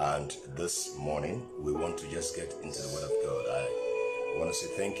 And this morning, we want to just get into the Word of God. I want to say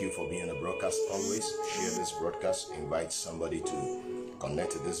thank you for being on the broadcast always. Share this broadcast. Invite somebody to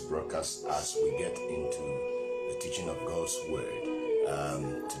connect to this broadcast as we get into the teaching of God's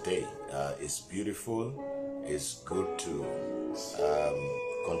Word. Today is beautiful. It's good to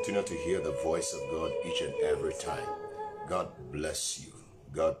continue to hear the voice of God each and every time. God bless you.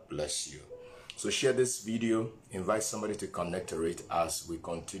 God bless you. So share this video, invite somebody to connect to it as we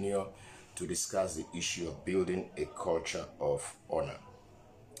continue to discuss the issue of building a culture of honor.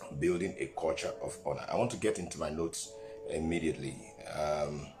 Building a culture of honor. I want to get into my notes immediately.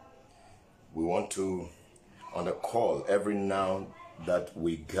 We want to, on the call, every now that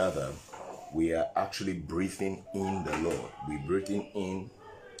we gather, we are actually breathing in the Lord. We're breathing in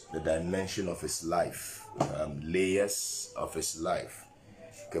the dimension of his life, layers of his life,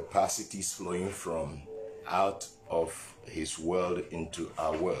 capacities flowing from out of his world into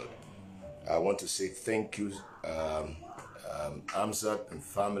our world. I want to say thank you, Amzad and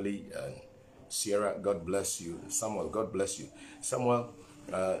family, and Sierra, God bless you. Samuel, God bless you. Samuel,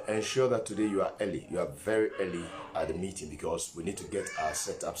 ensure that today you are early. You are very early at the meeting because we need to get our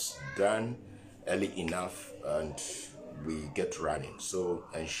setups done early enough and we get running. So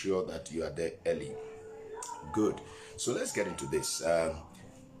ensure that you are there early. Good. So let's get into this.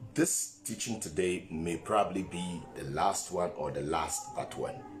 This teaching today may probably be the last one or the last but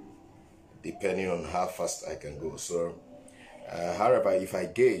one, depending on how fast I can go. So, however, if I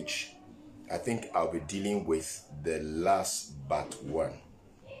gauge, I think I'll be dealing with the last but one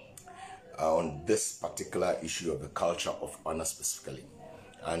on this particular issue of the culture of honor specifically.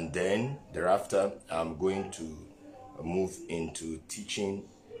 And then thereafter, I'm going to move into teaching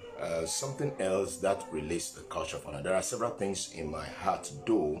something else that relates to the culture of honor. There are several things in my heart to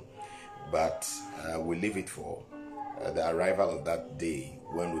do, but we leave it for the arrival of that day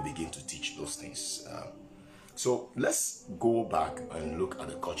when we begin to teach those things. So let's go back and look at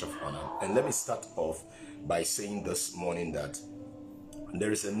the culture of honor. And let me start off by saying this morning that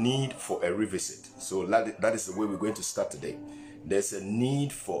there is a need for a revisit. So that is the way we're going to start today. There's a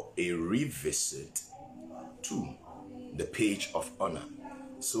need for a revisit to the page of honor.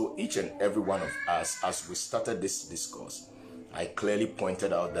 So each and every one of us, as we started this discourse, I clearly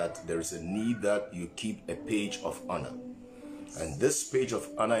pointed out that there is a need that you keep a page of honor. And this page of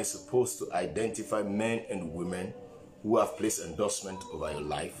honor is supposed to identify men and women who have placed endorsement over your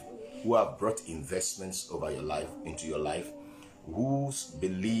life, who have brought investments over your life, into your life, whose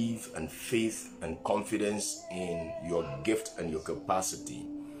belief and faith and confidence in your gift and your capacity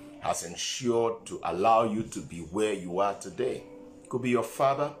has ensured to allow you to be where you are today. It could be your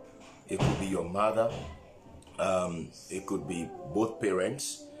father, it could be your mother, it could be both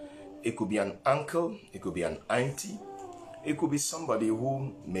parents, it could be an uncle, it could be an auntie, it could be somebody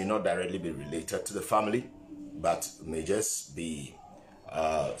who may not directly be related to the family, but may just be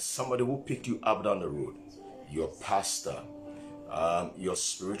somebody who picked you up down the road, your pastor, your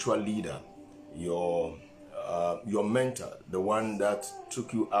spiritual leader, your mentor, the one that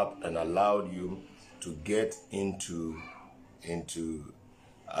took you up and allowed you to get into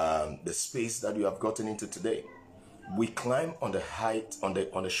the space that you have gotten into today. We climb on the height, on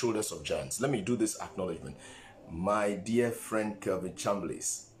the shoulders of giants. Let me do this acknowledgement. My dear friend Kelvin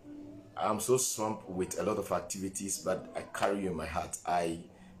Chambliss, I'm so swamped with a lot of activities, but I carry you in my heart. I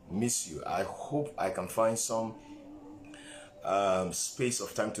miss you. I hope I can find some space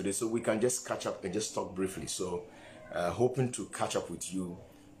of time today so we can just catch up and just talk briefly. So hoping to catch up with you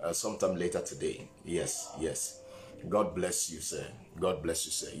sometime later today. Yes. God bless you, sir. God bless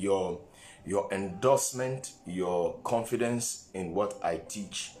you, sir. Your endorsement, your confidence in what I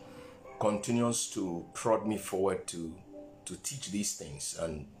teach continues to prod me forward to teach these things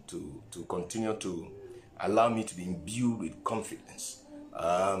and to continue to allow me to be imbued with confidence.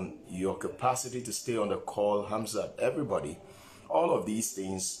 Your capacity to stay on the call, Hamza, everybody, all of these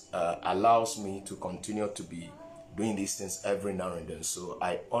things allows me to continue to be doing these things every now and then. So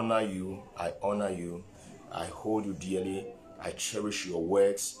I honor you, I hold you dearly, I cherish your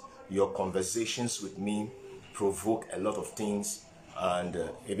words, your conversations with me provoke a lot of things, and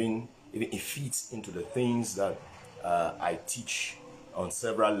even it feeds into the things that I teach on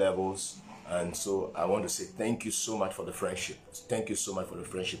several levels. And so I want to say thank you so much for the friendship. Thank you so much for the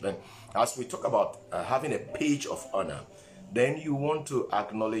friendship. And as we talk about having a page of honor, then you want to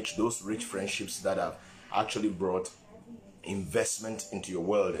acknowledge those rich friendships that have actually brought investment into your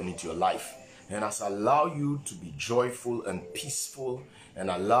world and into your life, and has allowed you to be joyful and peaceful, and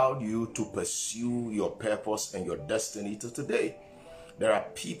allowed you to pursue your purpose and your destiny to today. There are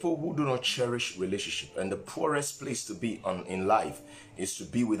people who do not cherish relationship, and the poorest place to be in life is to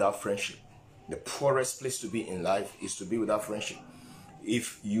be without friendship. The poorest place to be in life is to be without friendship.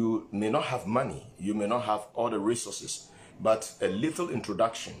 If you may not have money, you may not have all the resources, but a little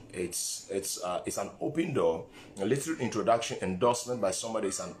introduction, it's an open door. A little introduction, endorsement by somebody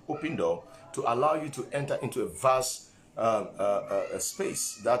is an open door to allow you to enter into a vast a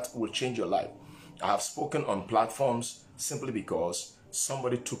space that will change your life. I have spoken on platforms simply because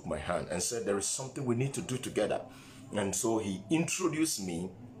somebody took my hand and said there is something we need to do together, and so he introduced me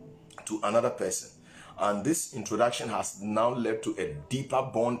to another person, and this introduction has now led to a deeper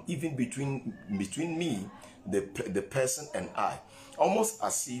bond even between me, the person, and I, almost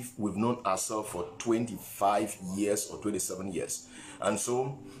as if we've known ourselves for 25 years or 27 years. And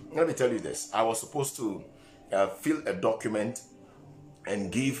so let me tell you this. I was supposed to fill a document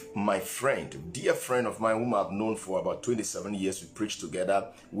and give my friend, dear friend of mine whom I've known for about 27 years, we preached together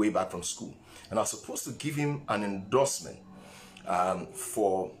way back from school, and I was supposed to give him an endorsement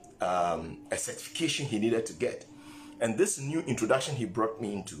for a certification he needed to get. And this new introduction he brought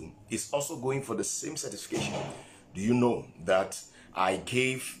me into is also going for the same certification. Do you know that I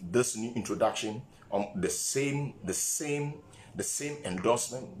gave this new introduction on the same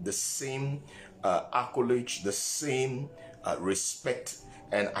endorsement, the same accolade, the same respect,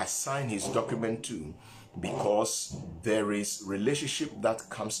 and I signed his document too, because there is relationship that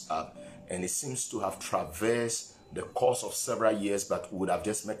comes up, and it seems to have traversed the course of several years, but would have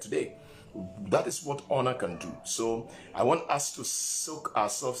just met today. That is what honor can do. So I want us to soak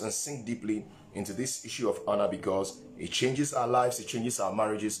ourselves and sink deeply into this issue of honor, because it changes our lives, it changes our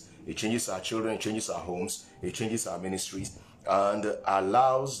marriages, it changes our children, it changes our homes, it changes our ministries, and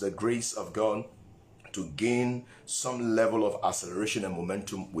allows the grace of God to gain some level of acceleration and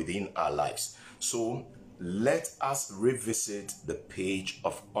momentum within our lives. So let us revisit the page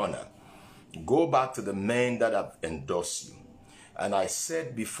of honor. Go back to the men that have endorsed you. And I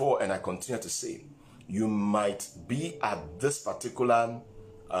said before, and I continue to say, you might be at this particular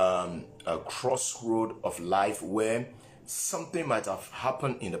crossroad of life where something might have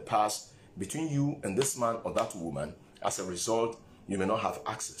happened in the past between you and this man or that woman. As a result, you may not have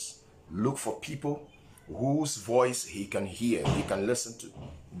access. Look for people whose voice he can hear, he can listen to.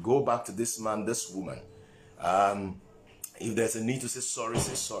 Go back to this man, this woman. If there's a need to say sorry,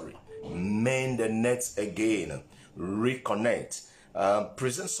 say sorry. Mend the nets again. Reconnect.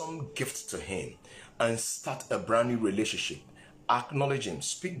 Present some gift to him and start a brand new relationship. Acknowledge him.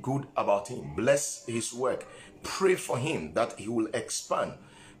 Speak good about him. Bless his work. Pray for him that he will expand,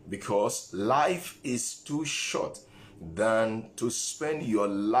 because life is too short than to spend your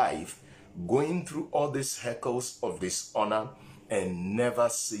life going through all these heckles of dishonor and never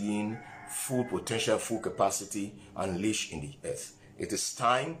seeing full potential, full capacity unleashed in the earth. It is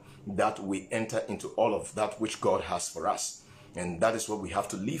time that we enter into all of that which God has for us. And that is what we have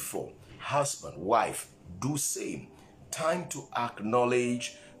to live for. Husband, wife, do same. Time to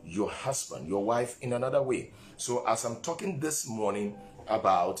acknowledge your husband, your wife in another way. So as I'm talking this morning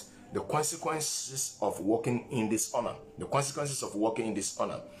about the consequences of walking in dishonor,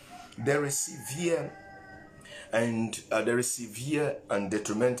 there is severe and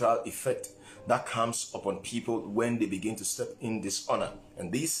detrimental effect that comes upon people when they begin to step in dishonor.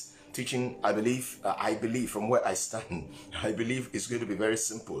 And this teaching, I believe from where I stand, I believe it's going to be very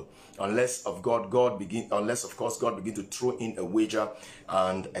simple, unless of course God begin to throw in a wager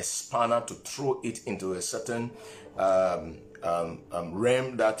and a spanner to throw it into a certain realm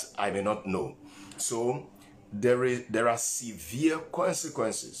that I may not know. So there are severe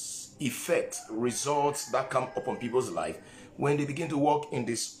consequences, effects, results that come upon people's life when they begin to walk in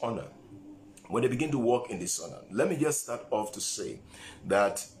dishonor. Let me just start off to say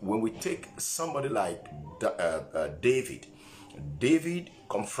that when we take somebody like David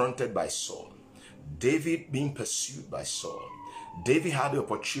confronted by Saul, David being pursued by Saul, David had the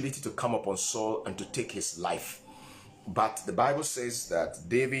opportunity to come upon Saul and to take his life. But the Bible says that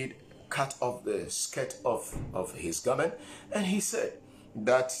David cut off the skirt of his garment, and he said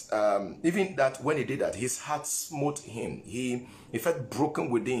that even that when he did that, his heart smote him. He felt broken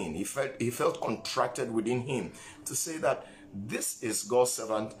within. He felt contracted within him to say that this is God's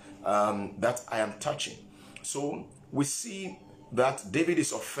servant that I am touching. So we see that David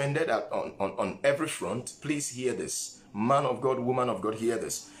is offended on every front. Please hear this. Man of God, woman of God, hear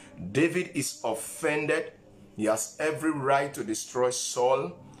this. David is offended. He has every right to destroy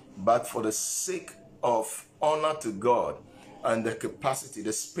Saul, but for the sake of honor to God and the capacity,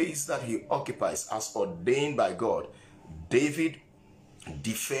 the space that he occupies as ordained by God, David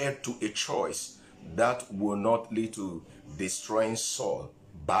deferred to a choice that will not lead to destroying Saul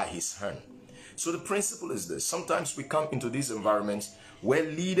by his hand. So the principle is this. Sometimes we come into these environments where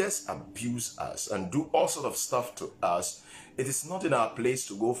leaders abuse us and do all sorts of stuff to us. It is not in our place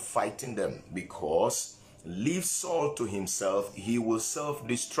to go fighting them, because leave Saul to himself, he will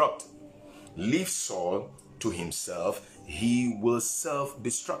self-destruct. Leave Saul to himself, he will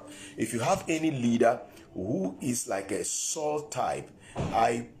self-destruct. If you have any leader who is like a Saul type,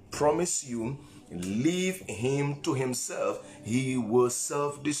 I promise you, leave him to himself, he will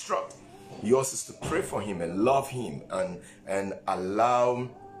self-destruct. Yours is to pray for him and love him and allow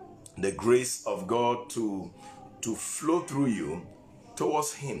the grace of God to flow through you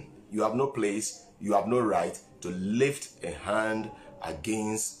towards him. You have no place, you have no right to lift a hand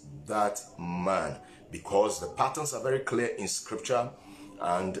against that man, because the patterns are very clear in scripture.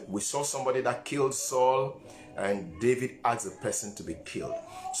 And we saw somebody that killed Saul, and David asked the person to be killed.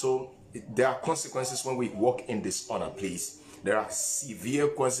 So there are consequences when we walk in dishonor, please. There are severe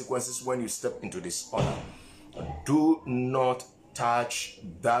consequences when you step into dishonor. Do not touch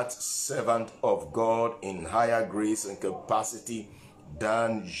that servant of God in higher grace and capacity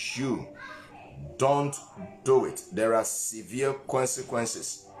than you. Don't do it. There are severe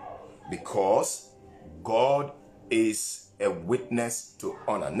consequences, because God is a witness to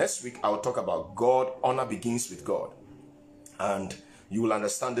honor. Next week, I'll talk about God. Honor begins with God. And you will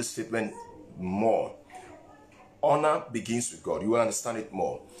understand this statement more. Honor begins with God. You will understand it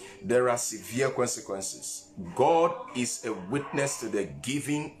more. There are severe consequences. God is a witness to the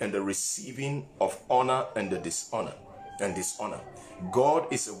giving and the receiving of honor and the dishonor.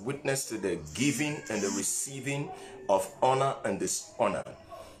 God is a witness to the giving and the receiving of honor and dishonor.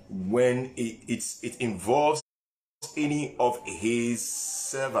 When it involves any of his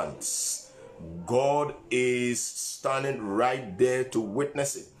servants, God is standing right there to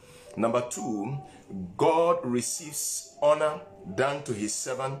witness it. Number two, God receives honor done to his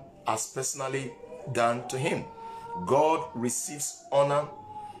servant as personally done to him. God receives honor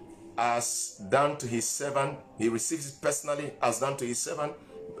as done to his servant. He receives it personally as done to his servant,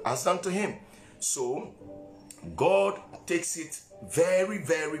 as done to him. So God takes it very,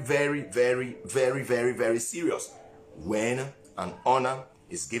 very, very, very, very, very, very serious when an honor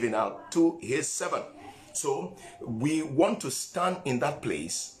is given out to his servant. So we want to stand in that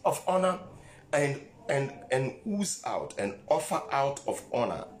place of honor and ooze out and offer out of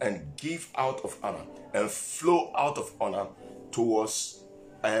honor and give out of honor and flow out of honor towards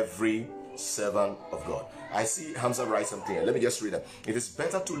every servant of God. I see Hamza write something here. Let me just read that. It is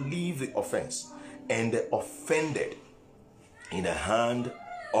better to leave the offense and the offended in the hand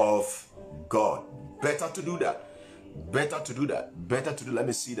of God. Better to do that. Better to do that. Better to do. Let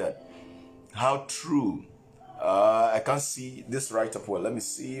me see that. How true. I can't see this right up well. Let me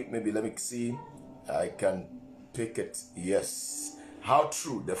see. Maybe let me see. I can pick it. Yes. How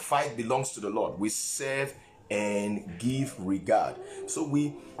true. The fight belongs to the Lord. We serve and give regard. So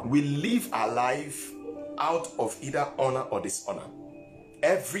we live our life out of either honor or dishonor.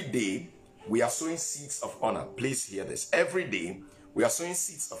 Every day we are sowing seeds of honor. Please hear this. Every day we are sowing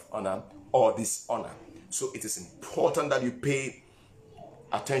seeds of honor or dishonor. So it is important that you pay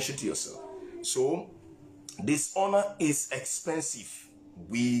attention to yourself. So dishonor is expensive.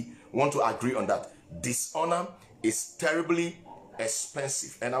 We want to agree on that. Dishonor is terribly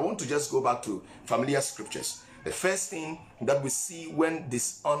expensive. And I want to just go back to familiar scriptures. The first thing that we see when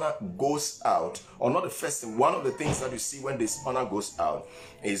dishonor goes out, or not the first thing, one of the things that you see when dishonor goes out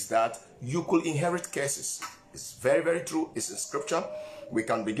is that you could inherit curses. It's very, very true. It's in scripture. We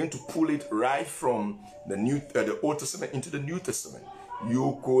can begin to pull it right from the Old Testament into the New Testament.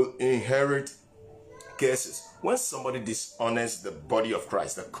 You could inherit curses. When somebody dishonors the body of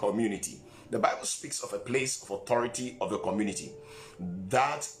Christ, the community, the Bible speaks of a place of authority of the community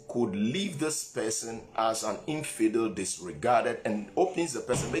that could leave this person as an infidel, disregarded, and makes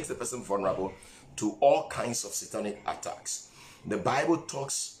the person vulnerable to all kinds of satanic attacks. The Bible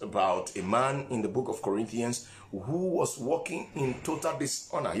talks about a man in the book of Corinthians who was walking in total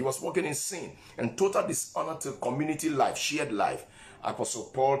dishonor. He was walking in sin and total dishonor to community life, shared life. Apostle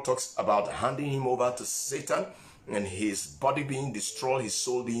Paul talks about handing him over to Satan and his body being destroyed, his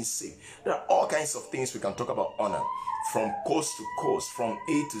soul being saved. There are all kinds of things we can talk about honor from coast to coast, from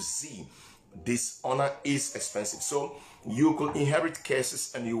A to Z. This honor is expensive. So you could inherit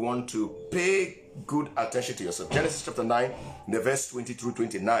curses and you want to pay good attention to yourself. Genesis chapter 9, the verse 20 through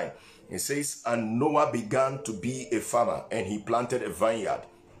 29. It says, and Noah began to be a farmer and he planted a vineyard.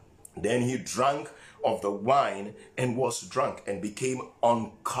 Then he drank of the wine and was drunk and became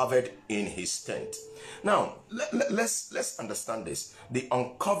uncovered in his tent. Now, let's understand this. The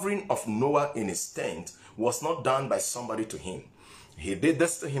uncovering of Noah in his tent was not done by somebody to him. He did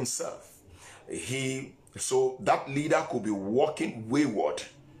this to himself. So that leader could be walking wayward,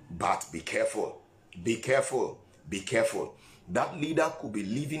 but be careful, be careful, be careful. That leader could be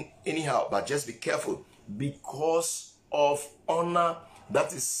living anyhow, but just be careful because of honor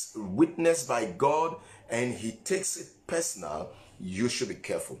that is witnessed by God and he takes it personal. You should be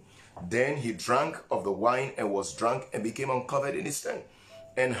careful. Then he drank of the wine and was drunk and became uncovered in his tent.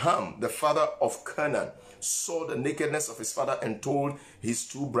 And Ham, the father of Canaan, saw the nakedness of his father and told his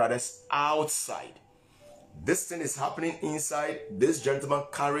two brothers outside. This thing is happening inside. This gentleman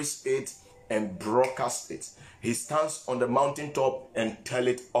carries it and broadcasts it. He stands on the mountaintop and tells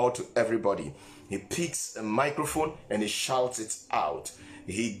it all to everybody. He picks a microphone and he shouts it out.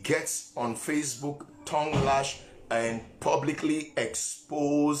 He gets on Facebook, tongue lash, and publicly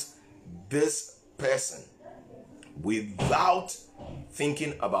expose this person without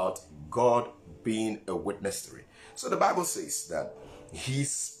thinking about God being a witness to it. So the Bible says that he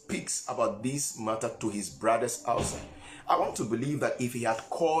speaks about this matter to his brothers outside. I want to believe that if he had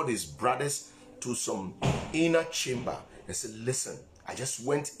called his brothers to some inner chamber and said, listen, I just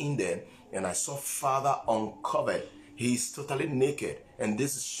went in there and I saw Father uncovered. He is totally naked and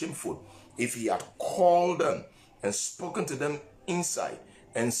this is shameful. If he had called them and spoken to them inside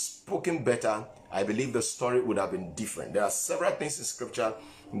and spoken better, I believe the story would have been different. There are several things in scripture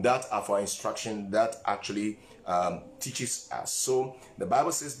that are for instruction that actually teaches us. So the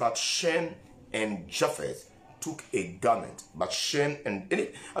Bible says, but Shem and Japheth took a garment. But Shem and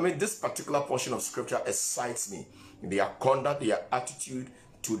this particular portion of scripture excites me. Their conduct, their attitude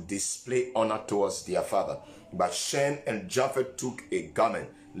to display honor towards their father. But Shem and Japheth took a garment,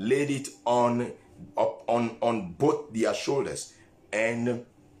 laid it on both their shoulders, and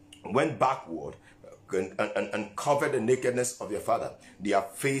went backward and covered the nakedness of their father. Their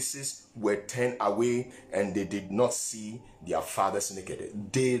faces were turned away and they did not see their father's nakedness.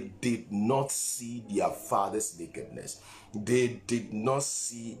 They did not see their father's nakedness. They did not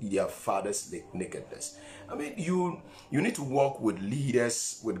see their father's nakedness. I mean, you need to walk with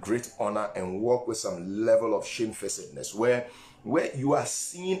leaders with great honor and walk with some level of shamefacedness where you are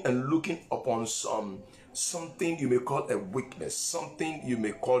seeing and looking upon something you may call a weakness, something you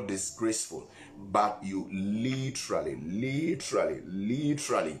may call disgraceful, but you literally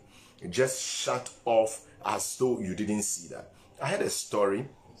just shut off as though you didn't see that. I had a story,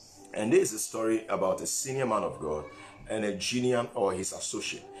 and there is a story about a senior man of God and a junior or his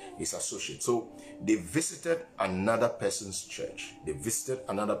associate. So they visited another person's church.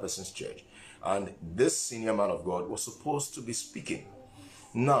 And this senior man of God was supposed to be speaking.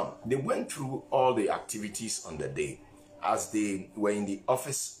 Now, they went through all the activities on the day. As they were in the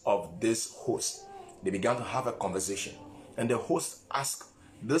office of this host, they began to have a conversation. And the host asked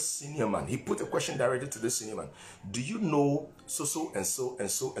this senior man, he put a question directed to this senior man, do you know so and so and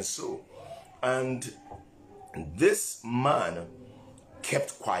so and so? And this man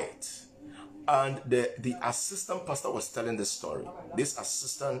kept quiet. And the assistant pastor was telling the story. This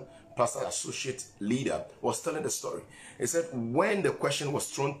assistant pastor associate leader was telling the story. He said, when the question was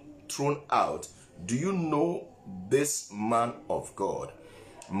thrown out, do you know this man of God?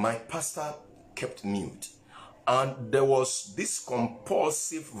 My pastor kept mute. And there was this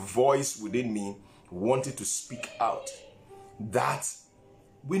compulsive voice within me wanting to speak out. That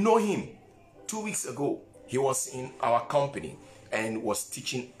we know him. 2 weeks ago, he was in our company and was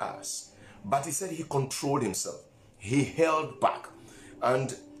teaching us. But he said he controlled himself. He held back.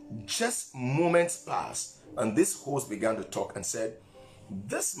 And just moments passed, and this host began to talk and said,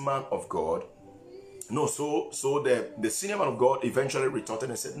 this man of God, no, so the senior man of God eventually retorted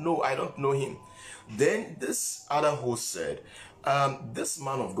and said, no, I don't know him. Then this other host said, this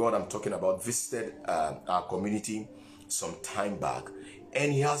man of God I'm talking about visited our community some time back,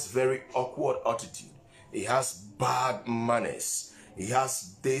 and he has very awkward attitude. He has bad manners. He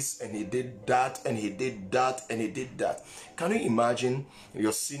has this, and he did that, and he did that, and he did that. Can you imagine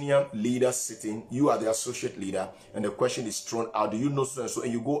your senior leader sitting, you are the associate leader, and the question is thrown out, do you know so and so?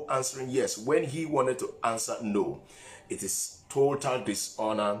 And you go answering yes, when he wanted to answer no. It is total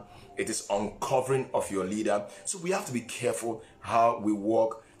dishonor. It is uncovering of your leader. So we have to be careful how we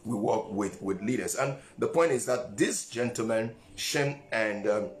walk with leaders. And the point is that this gentleman, Shem and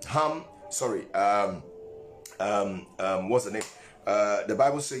what's the name? The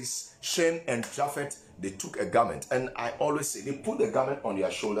Bible says Shem and Japheth, they took a garment, and I always say they put the garment on their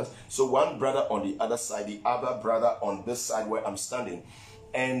shoulders, so one brother on the other side, the other brother on this side where I'm standing,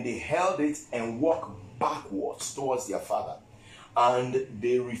 and they held it and walked backwards towards their father. And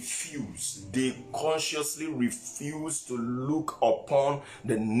they consciously refused to look upon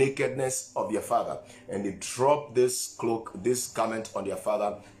the nakedness of their father, and they dropped this cloak, this garment on their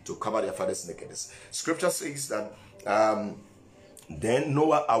father to cover their father's nakedness. Scripture says that then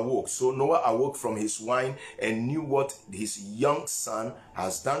Noah awoke. So Noah awoke from his wine and knew what his young son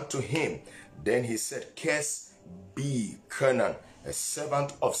has done to him. Then he said, cursed be Canaan, a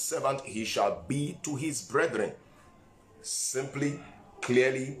servant of servant he shall be to his brethren. Simply,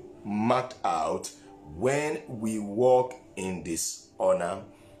 clearly marked out, when we walk in dishonor,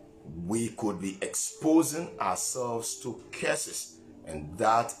 we could be exposing ourselves to curses, and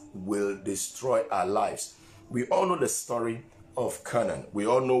that will destroy our lives. We all know the story of Canaan. We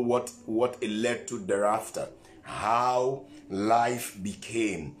all know what it led to thereafter, how life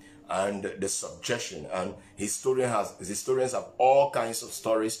became, and the subjection. And historians have all kinds of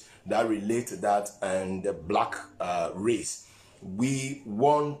stories that relate to that and the black race. We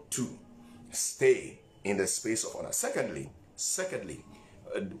want to stay in the space of honor. Secondly,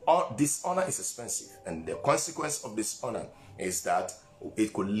 dishonor is expensive, and the consequence of dishonor is that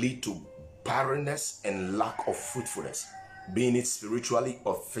it could lead to barrenness and lack of fruitfulness, being it spiritually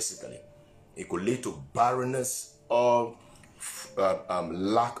or physically. It could lead to barrenness or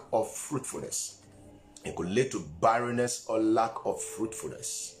lack of fruitfulness. It could lead to barrenness or lack of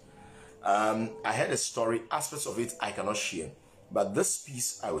fruitfulness. I heard a story, aspects of it I cannot share, but this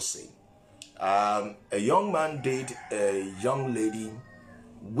piece I will say. A young man dated a young lady.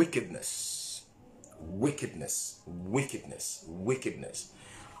 Wickedness.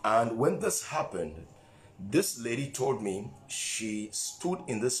 And when this happened, this lady told me she stood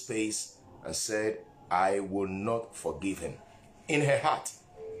in this space and said, I will not forgive him. In her heart,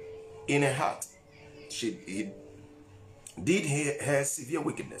 he did her severe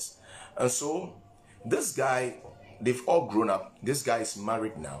wickedness. And so this guy, they've all grown up. This guy is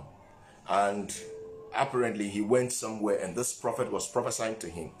married now. And apparently he went somewhere, and this prophet was prophesying to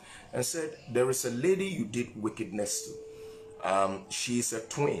him and said, there is a lady you did wickedness to. She is a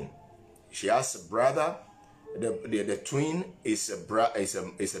twin. She has a brother. The twin is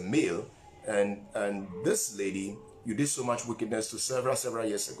a male, and this lady you did so much wickedness to several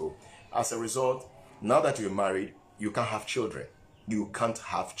years ago. As a result, now that you're married, you can't have children. You can't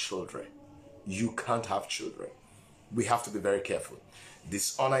have children. You can't have children. We have to be very careful.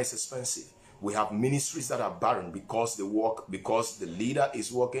 Dishonor is expensive. We have ministries that are barren because the leader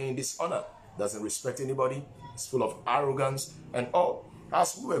is walking in dishonor, doesn't respect anybody, is full of arrogance and all.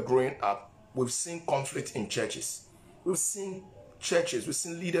 As we were growing up, we've seen conflict in churches. We've seen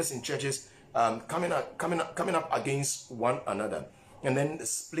leaders in churches coming up against one another and then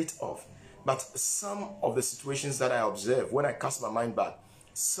split off. But some of the situations that I observe when I cast my mind back,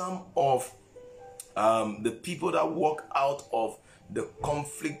 some of the people that walk out of the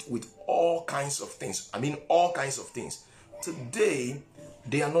conflict with all kinds of things, all kinds of things, today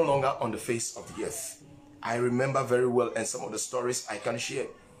they are no longer on the face of the earth. I remember very well, and some of the stories I can share.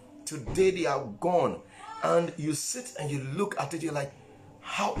 Today they are gone, and you sit and you look at it, you're like,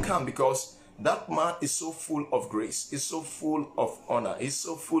 how come? Because that man is so full of grace, is so full of honor, is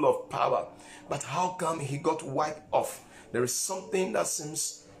so full of power, but how come he got wiped off? There is something that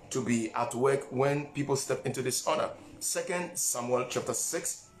seems to be at work when people step into dishonor. 2 Samuel chapter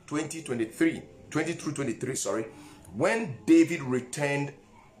 6, 20 through 23, sorry. When David returned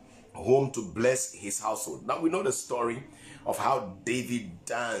home to bless his household. Now we know the story of how David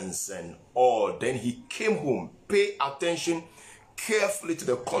danced and all. Then he came home. Pay attention carefully to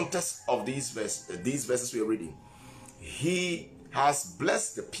the context of these verses we are reading. He has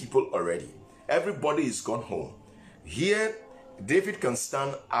blessed the people already. Everybody is gone home. Here, David can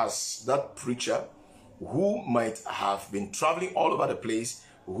stand as that preacher who might have been traveling all over the place,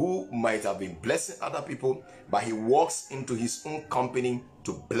 who might have been blessing other people, but he walks into his own company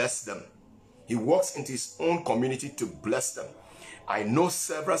to bless them. He walks into his own community to bless them. I know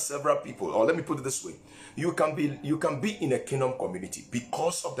several people, or let me put it this way. You can be in a kingdom community.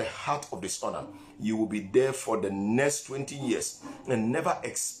 Because of the heart of dishonor, you will be there for the next 20 years and never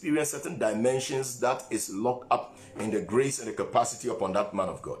experience certain dimensions that is locked up in the grace and the capacity upon that man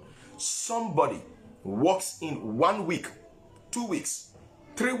of God. Somebody walks in 1 week, 2 weeks,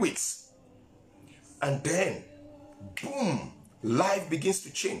 3 weeks, and then boom, life begins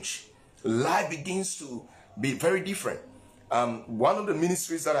to change. Life begins to be very different. One of the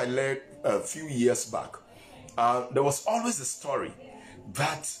ministries that I led a few years back, there was always a story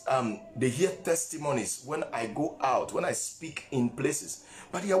that they hear testimonies when I go out, when I speak in places,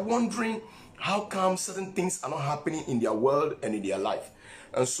 but they are wondering how come certain things are not happening in their world and in their life.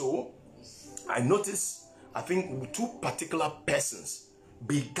 And so I noticed, I think 2 particular persons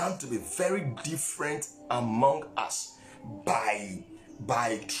began to be very different among us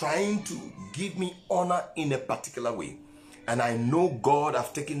by trying to give me honor in a particular way. And I know God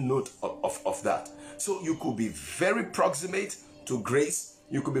have taken note of that. So you could be very proximate to grace.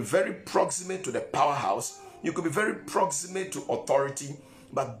 You could be very proximate to the powerhouse. You could be very proximate to authority.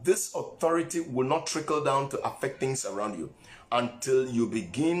 But this authority will not trickle down to affect things around you until you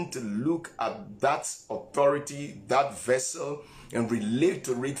begin to look at that authority, that vessel, and relate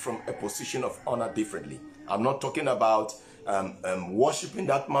to it from a position of honor differently. I'm not talking about worshiping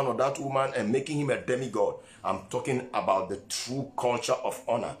that man or that woman and making him a demigod. I'm talking about the true culture of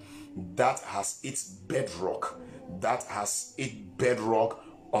honor that has its bedrock,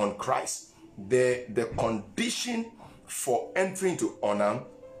 on Christ. The condition for entering to honor,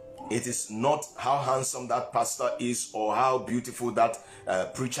 it is not how handsome that pastor is or how beautiful that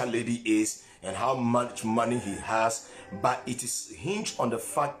preacher lady is and how much money he has, but it is hinged on the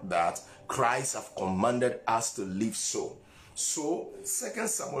fact that Christ have commanded us to live so. So 2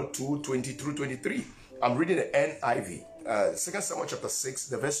 Samuel 2, 20 through 23. I'm reading the NIV. 2 Samuel chapter 6,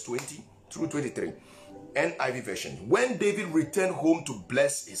 the verse 20 through 23. NIV version. When David returned home to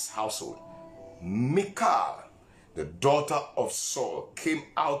bless his household, Michal, the daughter of Saul, came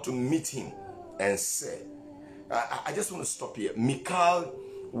out to meet him and said, I just want to stop here. Michal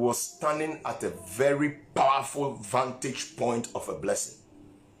was standing at a very powerful vantage point of a blessing,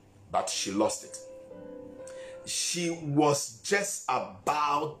 but she lost it. She was just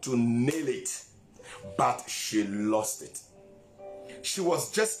about to nail it, but she lost it. She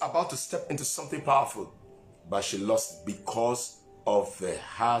was just about to step into something powerful, but she lost it because of the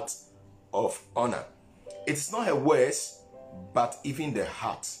heart of honor. It's not her words, but even the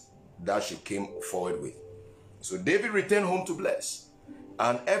heart that she came forward with. So David returned home to bless.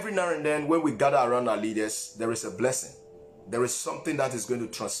 And every now and then when we gather around our leaders, there is a blessing. There is something that is going to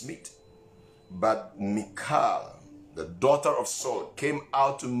transmit. But Michal, the daughter of Saul, came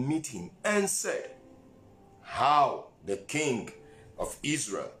out to meet him and said, how the king of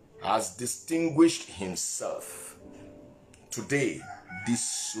Israel has distinguished himself today,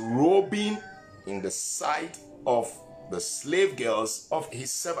 disrobing in the sight of the slave girls of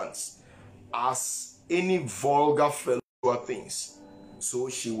his servants as any vulgar fellow things. So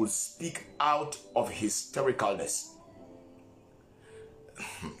she would speak out of hystericalness.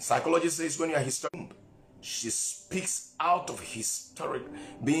 Psychology says when you are hysterical, she speaks out of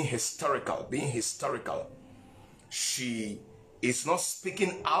being hysterical. She is not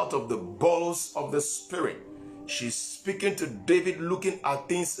speaking out of the bowels of the spirit. She's speaking to David, looking at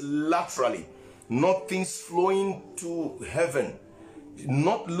things laterally, not things flowing to heaven.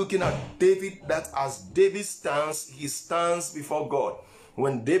 Not looking at David, that as David stands, he stands before God.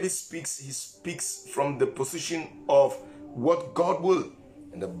 When David speaks, he speaks from the position of what God will.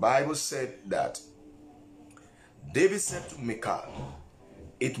 And the Bible said that David said to Michal,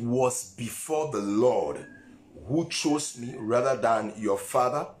 it was before the Lord who chose me rather than your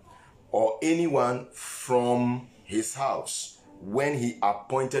father or anyone from his house when he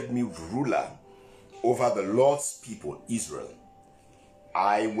appointed me ruler over the Lord's people, Israel.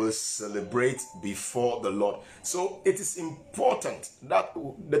 I will celebrate before the Lord. So it is important that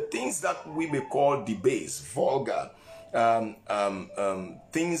the things that we may call debased, vulgar,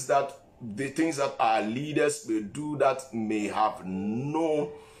 things that our leaders will do that may have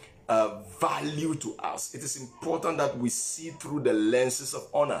no value to us. It is important that we see through the lenses of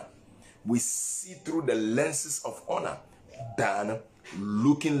honor. We see through the lenses of honor than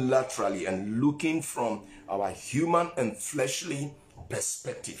looking laterally and looking from our human and fleshly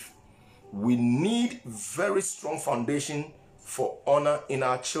perspective. We need very strong foundation for honor in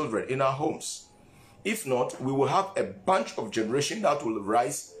our children, in our homes. If not, we will have a bunch of generation that will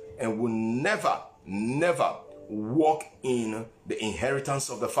rise and will never walk in the inheritance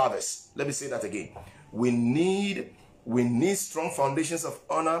of the fathers. Let me say that again. We need strong foundations of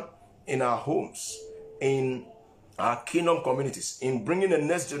honor in our homes, in our kingdom communities, in bringing the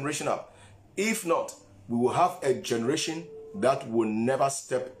next generation up. If not, we will have a generation that will never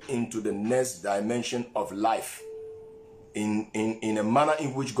step into the next dimension of life in a manner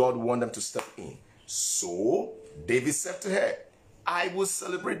in which God wants them to step in. So David said to her, I will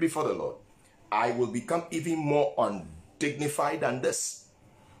celebrate before the Lord. I will become even more undignified than this,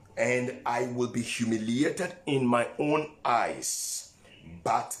 and I will be humiliated in my own eyes.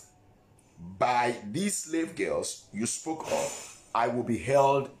 But by these slave girls you spoke of, I will be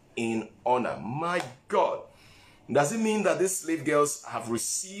held in honor. My God. Does it mean that these slave girls have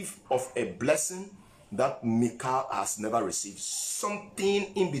received of a blessing that Michal has never received?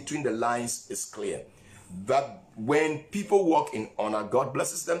 Something in between the lines is clear. That when people walk in honor, God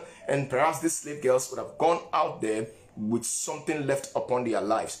blesses them, and perhaps these slave girls would have gone out there with something left upon their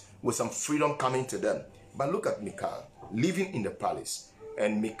lives, with some freedom coming to them. But look at Michal, living in the palace.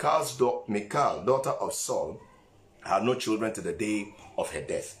 And Michal, daughter of Saul, had no children to the day of her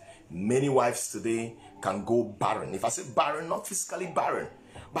death. Many wives today can go barren. If I say barren, not physically barren,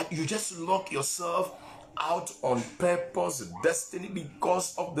 but you just lock yourself out on purpose, destiny,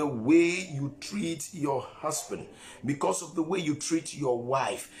 because of the way you treat your husband, because of the way you treat your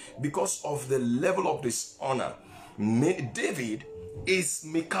wife, because of the level of dishonor. David is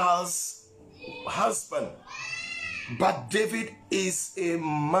Michal's husband, but David is a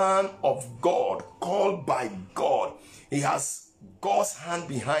man of God, called by God. He has God's hand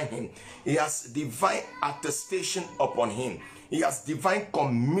behind him. He has divine attestation upon him. He has divine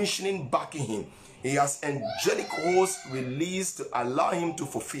commissioning backing him. He has angelic hosts released to allow him to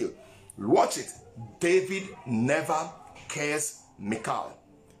fulfill. Watch it. David never cares Michal.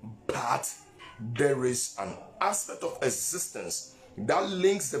 But there is an aspect of existence that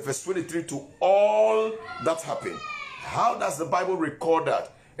links the verse 23 to all that happened. How does the Bible record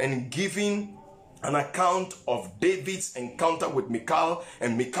that? And giving an account of David's encounter with Michal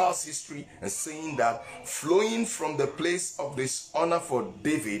and Michal's history, and saying that flowing from the place of dishonor for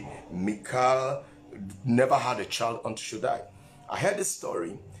David, Michal never had a child until she died. I heard this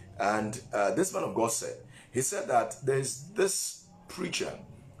story, and this man of God said that there's this preacher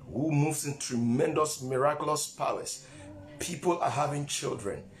who moves in tremendous miraculous powers. People are having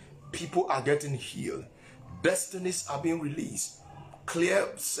children. People are getting healed. Destinies are being released. Clear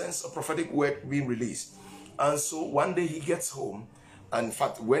sense of prophetic word being released. And so one day he gets home, and in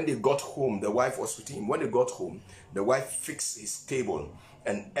fact when they got home, the wife was with him. When they got home, the wife fixed his table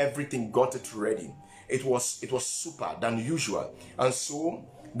and everything, got it ready. It was super than usual. And so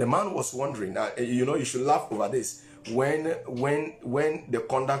the man was wondering, you should laugh over this. when the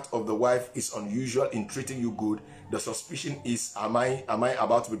conduct of the wife is unusual in treating you good, the suspicion is, am I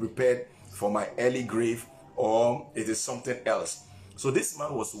about to be prepared for my early grave, or it is something else? So this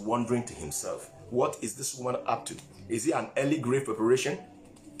man was wondering to himself, what is this woman up to? Is it an early grave preparation?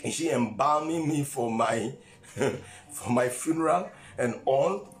 Is she embalming me for my for my funeral and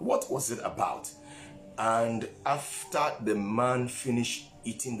all? What was it about? And after the man finished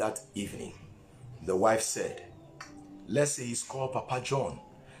eating that evening, the wife said, let's say he's called Papa John.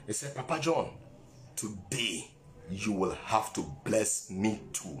 He said, Papa John, today you will have to bless me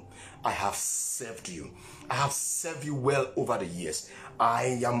too. I have served you. I have served you well over the years.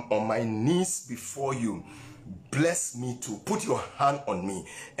 I am on my knees before you. Bless me too. Put your hand on me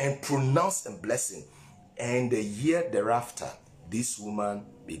and pronounce a blessing. And a year thereafter, this woman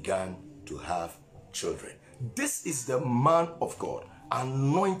began to have children. This is the man of God,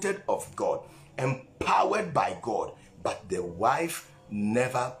 anointed of God, empowered by God, but the wife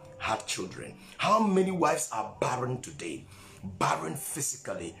never had children. How many wives are barren today? Barren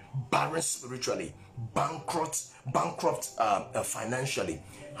physically, barren spiritually, bankrupt financially.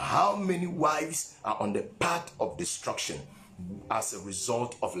 How many wives are on the path of destruction as a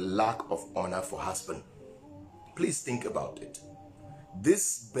result of lack of honor for husband? Please think about it.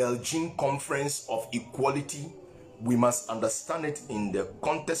 This Belgian Conference of Equality, we must understand it in the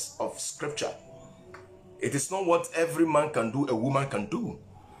context of scripture. It is not what every man can do, a woman can do.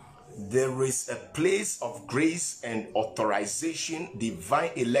 There is a place of grace and authorization,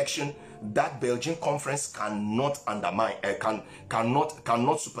 divine election that Belgian Conference cannot undermine,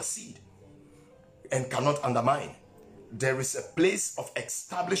 cannot supersede and cannot undermine. There is a place of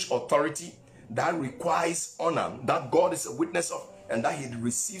established authority that requires honor, that God is a witness of, and that he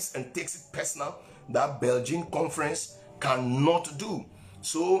receives and takes it personal, that Belgian Conference cannot do.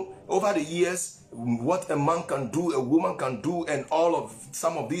 So over the years, what a man can do, a woman can do, and all of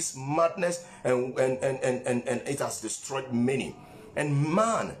some of this madness, and it has destroyed many. And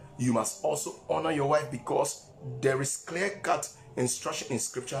man, you must also honor your wife, because there is clear-cut instruction in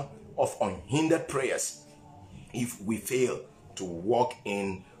scripture of unhindered prayers if we fail to walk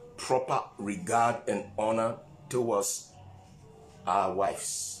in proper regard and honor towards our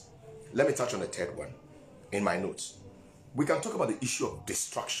wives. Let me touch on the third one in my notes. We can talk about the issue of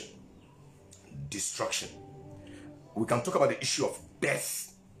destruction. We can talk about the issue of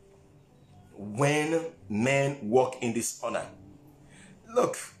death when men walk in dishonor.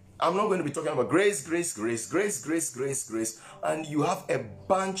 Look, I'm not going to be talking about grace, and you have a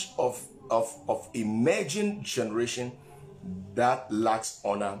bunch of emerging generation that lacks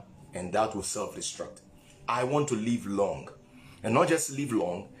honor and that will self-destruct. I want to live long, and not just live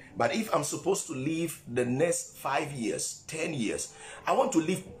long, but if I'm supposed to live the next 5 years, 10 years, I want to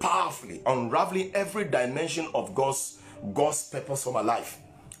live powerfully, unraveling every dimension of God's purpose for my life.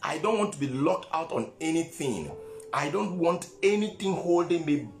 I don't want to be locked out on anything. I don't want anything holding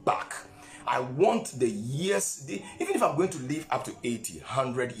me back. I want the years, even if I'm going to live up to 80,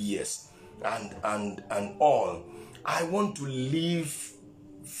 100 years and all, I want to live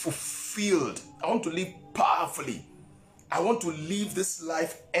fulfilled. I want to live powerfully. I want to live this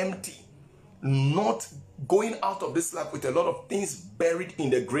life empty, not going out of this life with a lot of things buried in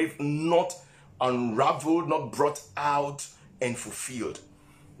the grave, not unraveled, not brought out and fulfilled.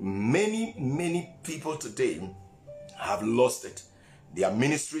 Many people today have lost it. Their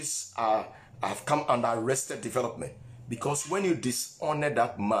ministries have come under arrested development, because when you dishonor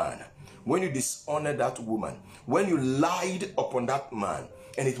that man, when you dishonor that woman, when you lied upon that man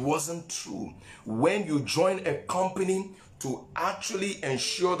and it wasn't true, when you join a company to actually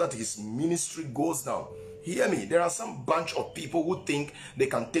ensure that his ministry goes down. Hear me, there are some bunch of people who think they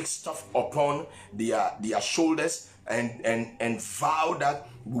can take stuff upon their shoulders and vow that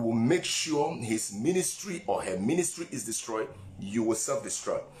we will make sure his ministry or her ministry is destroyed. You will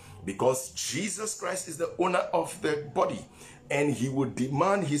self-destroy, because Jesus Christ is the owner of the body and he will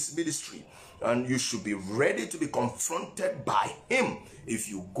demand his ministry, and you should be ready to be confronted by him if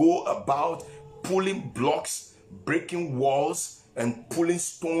you go about pulling blocks, breaking walls, and pulling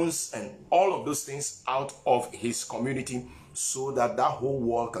stones and all of those things out of his community so that whole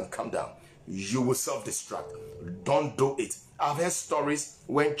wall can come down. You will self-destruct. Don't do it. I've heard stories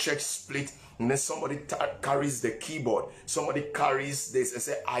when church split and then somebody carries the keyboard, somebody carries this and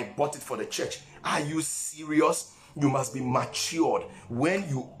say, I bought it for the church. Are you serious? You must be matured when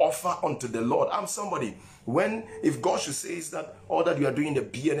you offer unto the Lord. I'm somebody, if God should say is that all that you are doing in the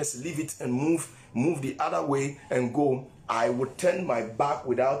BNS, leave it and move the other way and go, I would turn my back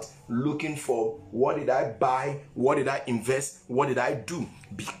without looking for what did I buy, what did I invest, what did I do,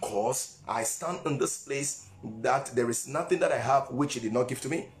 because I stand in this place that there is nothing that I have which he did not give to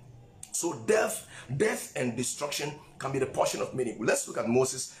me. So death and destruction can be the portion of many. Let's look at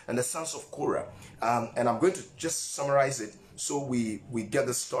Moses and the sons of Korah. And I'm going to just summarize it so we get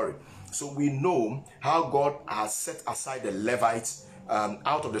the story. So we know how God has set aside the Levites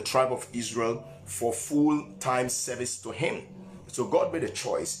out of the tribe of Israel for full-time service to him. So God made a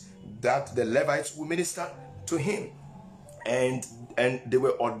choice that the Levites will minister to him. And they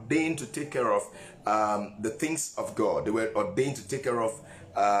were ordained to take care of the things of God. They were ordained to take care of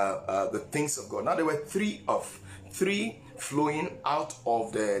the things of God. Now there were three flowing out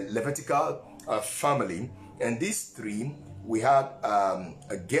of the Levitical family, and these three, we had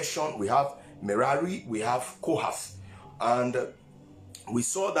Gershon, we have Merari, we have Kohath, and we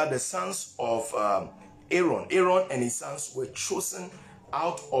saw that the sons of Aaron and his sons were chosen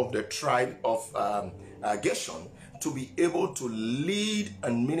out of the tribe of Gershon to be able to lead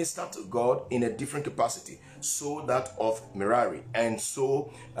and minister to God in a different capacity. So that of Merari, and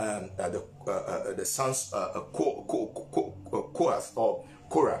so the sons Kohath or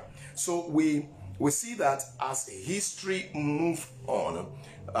Korah. So we see that as history moved on,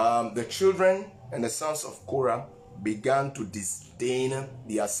 the children and the sons of Korah began to disdain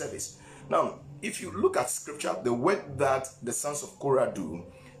their service. Now, if you look at scripture, the work that the sons of Korah do,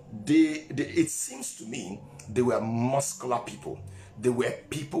 it seems to me they were muscular people. They were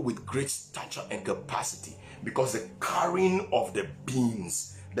people with great stature and capacity, because the carrying of the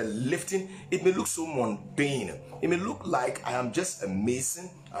beams, the lifting, it may look so mundane. It may look like I am just a mason,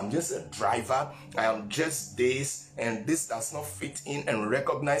 I'm just a driver, I am just this, and this does not fit in and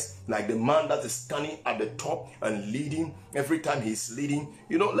recognize like the man that is standing at the top and leading. Every time he's leading,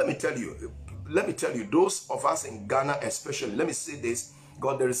 let me tell you, those of us in Ghana especially, let me say this,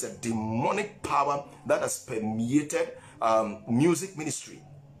 God, there is a demonic power that has permeated music ministry.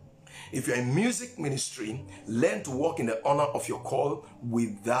 If you're in music ministry, learn to walk in the honor of your call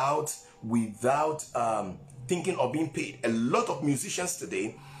without thinking of being paid. A lot of musicians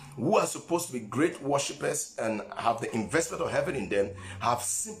today who are supposed to be great worshipers and have the investment of heaven in them have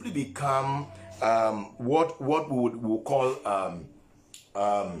simply become what we would call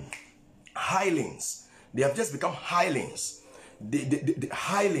hirelings. They have just become hirelings. The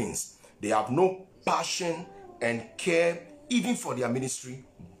hirelings, they have no passion and care even for their ministry,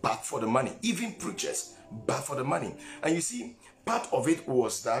 but for the money. Even preachers, but for the money. And you see, part of it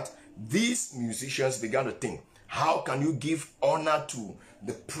was that these musicians began to think, how can you give honor to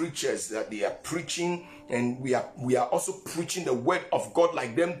the preachers that they are preaching, and we are also preaching the word of God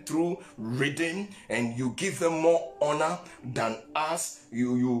like them through reading, and you give them more honor than us.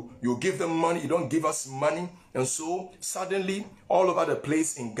 You give them money, you don't give us money. And so suddenly all over the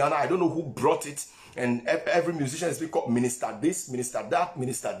place in Ghana, I don't know who brought it, and every musician is being called minister this, minister that,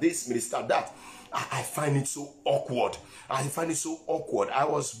 minister this, minister that. I find it so awkward. I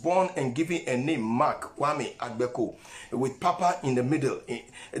was born and given a name, Mark Kwame Agbeko, with Papa in the middle.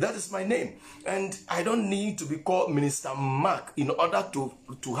 That is my name. And I don't need to be called Minister Mark in order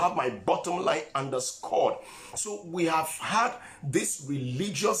to have my bottom line underscored. So we have had this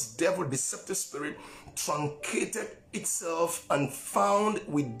religious devil deceptive spirit truncated itself and found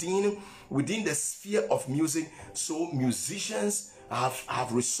within the sphere of music. So musicians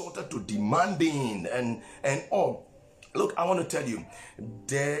have resorted to demanding and all. Look, I want to tell you,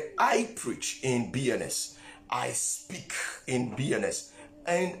 I preach in BNS. I speak in BNS,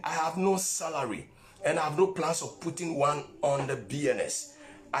 and I have no salary, and I have no plans of putting one on the BNS.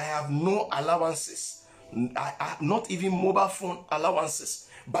 I have no allowances, not even mobile phone allowances,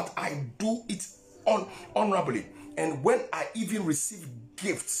 but I do it honorably. And when I even receive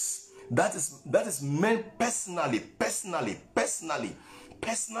gifts, that is meant personally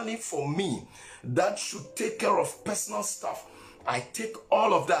for me, that should take care of personal stuff. I take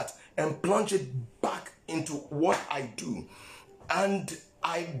all of that and plunge it back into what I do. And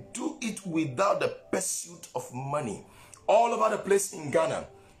I do it without the pursuit of money. All over the place in Ghana,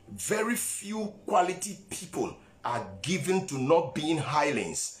 very few quality people are given to not being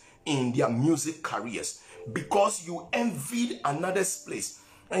hirelings in their music careers, because you envied another's place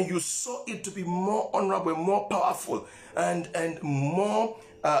and you saw it to be more honorable, more powerful, and more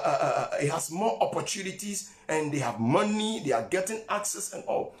it has more opportunities, and they have money, they are getting access and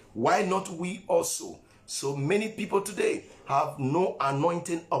all. Why not we also? So many people today have no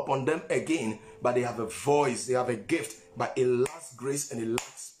anointing upon them again, but they have a voice, they have a gift, but it lacks grace and it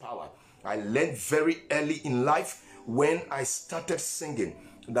lacks power. I learned very early in life when I started singing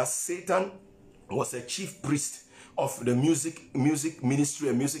that Satan was a chief priest of the music ministry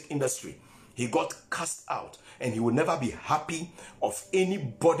and music industry. He got cast out, and he will never be happy of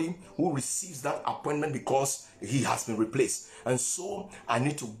anybody who receives that appointment because he has been replaced. And so I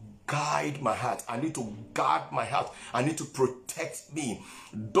need to guide my heart. I need to guard my heart. I need to protect me.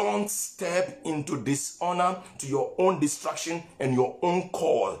 Don't step into dishonor to your own destruction and your own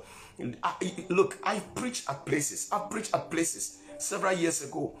call. Look, I preach at places. I preached at places several years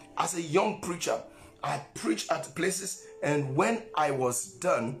ago. As a young preacher, I preached at places, and when I was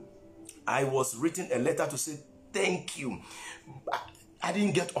done, I was written a letter to say thank you. I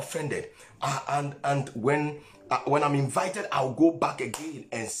didn't get offended, and when I'm invited, I'll go back again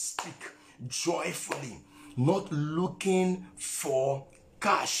and speak joyfully, not looking for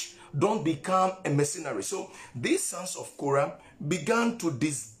cash. Don't become a mercenary. So these sons of Korah began to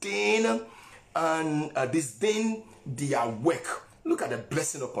disdain their work. Look at the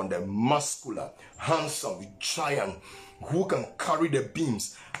blessing upon them. Muscular, handsome, giant, who can carry the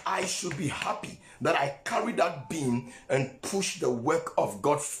beams. I should be happy that I carry that beam and push the work of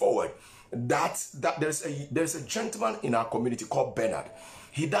God forward. There's a gentleman in our community called Bernard.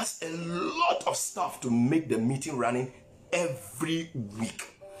 He does a lot of stuff to make the meeting running every week.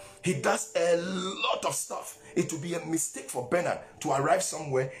 He does a lot of stuff. It would be a mistake for Bernard to arrive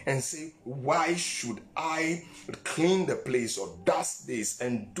somewhere and say, why should I clean the place or dust this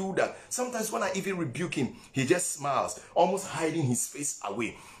and do that? Sometimes when I even rebuke him, he just smiles, almost hiding his face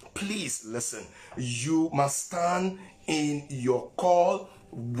away. Please listen. You must stand in your call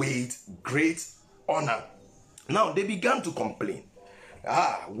with great honor. Now they began to complain.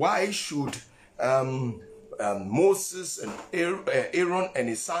 Why should Moses and Aaron and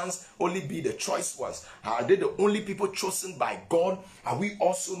his sons only be the choice ones? Are they the only people chosen by God? Are we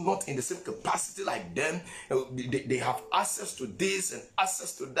also not in the same capacity like them? They have access to this and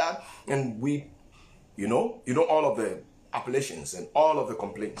access to that, and we, all of the appellations and all of the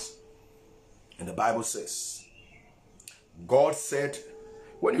complaints. And the Bible says, God said,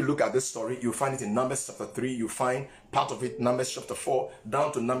 when you look at this story, you find it in Numbers chapter 3, you find part of it, Numbers chapter 4,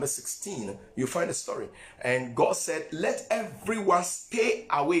 down to Numbers 16, you find the story. And God said, let everyone stay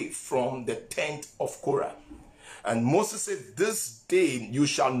away from the tent of Korah. And Moses said, this day you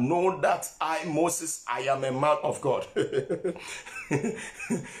shall know that I, Moses, I am a man of God.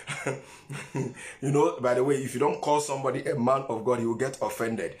 By the way, if you don't call somebody a man of God, he will get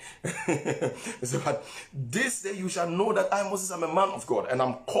offended. So, but this day you shall know that I, Moses, am a man of God, and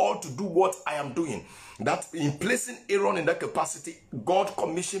I'm called to do what I am doing. That in placing Aaron in that capacity, God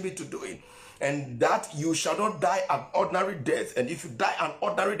commissioned me to do it. And that you shall not die an ordinary death. And if you die an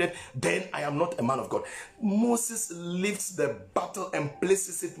ordinary death, then I am not a man of God. Moses lifts the battle and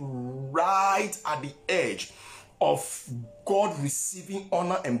places it right at the edge of God receiving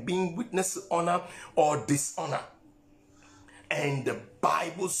honor and being witness to honor or dishonor. And the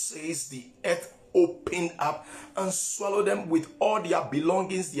Bible says the earth opened up and swallowed them with all their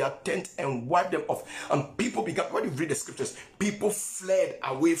belongings, their tent, and wiped them off. And people began, when you read the scriptures, people fled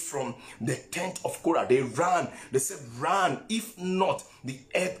away from the tent of Korah. They ran. They said, run. If not, the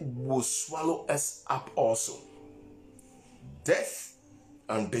earth will swallow us up also. Death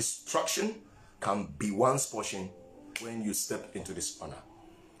and destruction can be one's portion when you step into dishonor.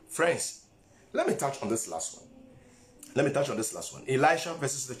 Friends, let me touch on this last one. Elisha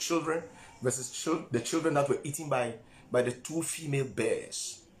versus the children, the children that were eaten by the two female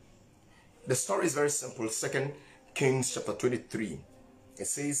bears. The story is very simple. 2 Kings chapter 23. It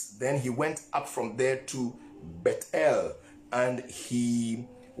says, then he went up from there to Bethel, and he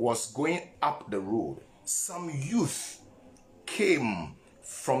was going up the road. Some youth came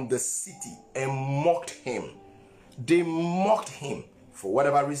from the city and mocked him. They mocked him for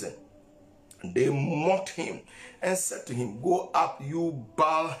whatever reason. They mocked him and said to him, go up, you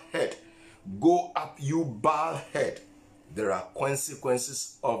Baal head. Go up, you Baal head. There are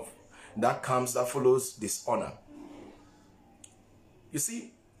consequences of that follows dishonor. You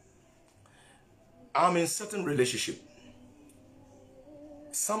see, I'm in a certain relationship.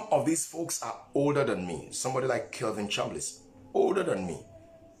 Some of these folks are older than me. Somebody like Kelvin Chambliss, older than me.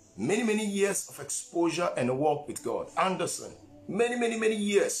 Many, many years of exposure and walk with God. Anderson, many, many, many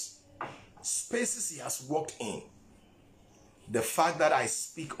years. Spaces he has walked in. The fact that I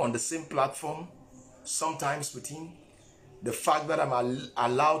speak on the same platform, sometimes with him, the fact that I'm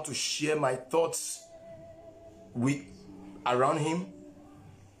allowed to share my thoughts around him,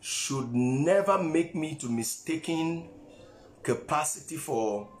 should never make me to mistaken capacity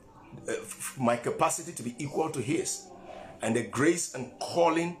for my capacity to be equal to his, and the grace and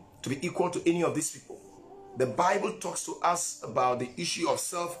calling to be equal to any of these people. The Bible talks to us about the issue of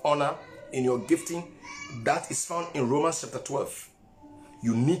self-honor in your gifting. That is found in Romans chapter 12.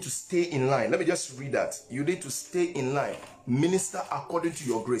 You need to stay in line. Let me just read that. You need to stay in line. Minister according to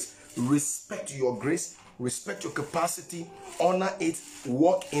your grace. Respect your grace. Respect your capacity. Honor it.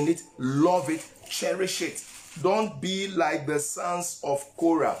 Walk in it. Love it. Cherish it. Don't be like the sons of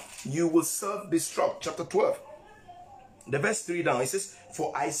Korah. You will self-destruct. Chapter 12. The verse 3 down. It says,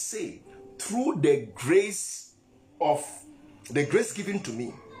 for I say, through the grace given to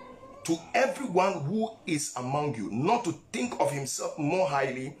me, to everyone who is among you, not to think of himself more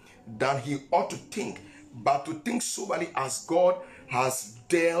highly than he ought to think, but to think soberly as God has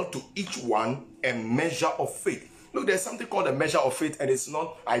dealt to each one a measure of faith. Look, there's something called a measure of faith, and it's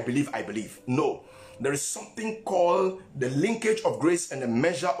not, I believe. No. There is something called the linkage of grace and the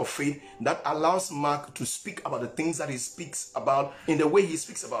measure of faith that allows Mark to speak about the things that he speaks about in the way he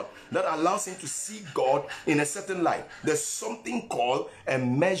speaks about. That allows him to see God in a certain light. There's something called a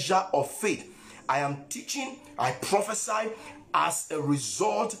measure of faith. I am teaching, I prophesy as a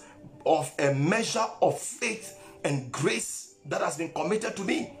result of a measure of faith and grace that has been committed to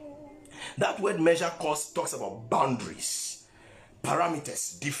me. That word measure talks about boundaries,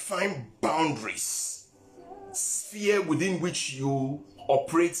 parameters, define boundaries, sphere within which you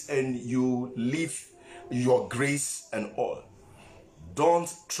operate and you live your grace and all.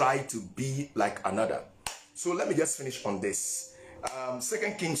 Don't try to be like another. So let me just finish on this.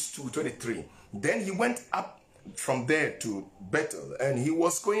 2 Kings 2:23. Then he went up from there to Bethel, and he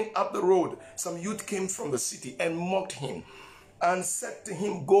was going up the road. Some youth came from the city and mocked him and said to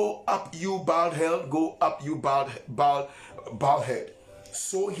him, go up, you bald head, go up, you bald head.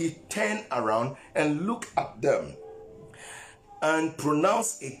 So he turned around and looked at them and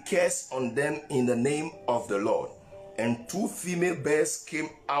pronounced a curse on them in the name of the Lord. And 2 female bears came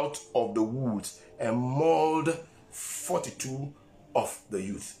out of the woods and mauled 42 of the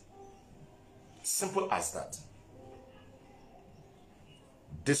youth. Simple as that.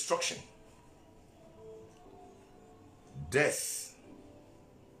 Destruction, death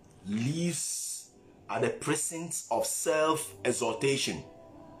lives at the presence of self-exaltation.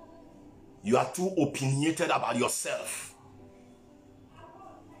 You are too opinionated about yourself.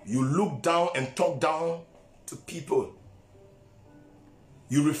 You look down and talk down to people.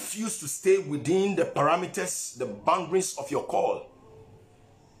 You refuse to stay within the parameters, the boundaries of your call.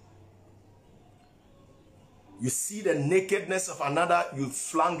 You see the nakedness of another, you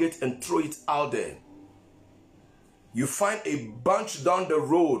flang it and throw it out there. You find a bunch down the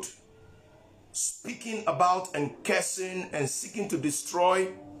road speaking about and cursing and seeking to destroy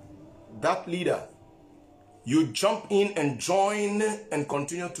that leader. You jump in and join and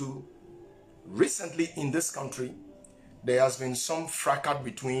continue to. Recently in this country, there has been some fracas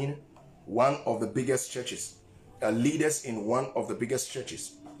between one of the biggest churches, leaders in one of the biggest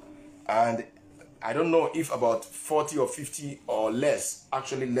churches. And I don't know if about 40 or 50 or less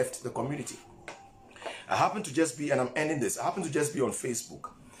actually left the community. I happen to just be, and I'm ending this, I happen to just be on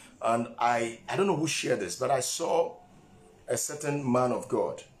Facebook. And I don't know who shared this, but I saw a certain man of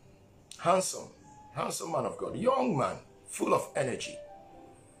God, handsome man of God, young man, full of energy.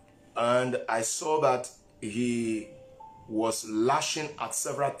 And I saw that he was lashing at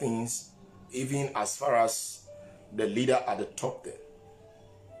several things, even as far as the leader at the top there.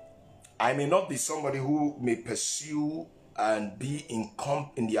 I may not be somebody who may pursue and be in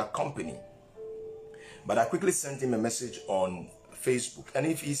their company, but I quickly sent him a message on Facebook. And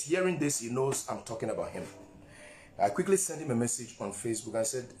if he's hearing this, he knows I'm talking about him. I quickly sent him a message on Facebook. I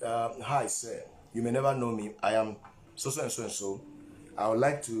said, hi, sir. You may never know me. I am so and so and so. I would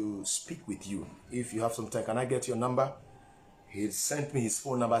like to speak with you. If you have some time, can I get your number? He sent me his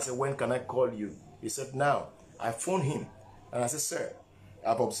phone number. I said, when can I call you? He said, now. I phoned him. And I said, sir,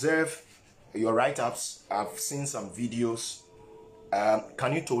 I've observed your write-ups. I've seen some videos.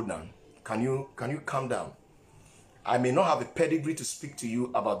 Can you tone down? Can you calm down? I may not have a pedigree to speak to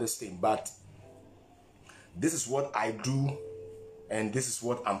you about this thing, but this is what I do, and this is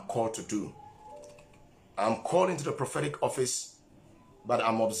what I'm called to do. I'm called into the prophetic office, but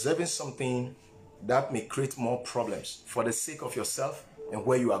I'm observing something that may create more problems for the sake of yourself and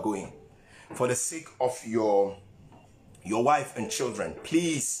where you are going, for the sake of your wife and children.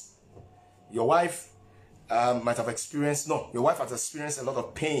 Please, your wife might have experienced, your wife has experienced a lot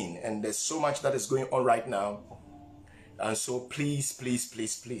of pain, and there's so much that is going on right now. And so please, please,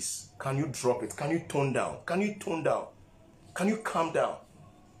 please, please, can you drop it? Can you tone down? Can you tone down? Can you calm down?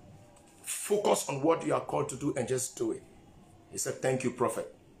 Focus on what you are called to do and just do it. He said, thank you,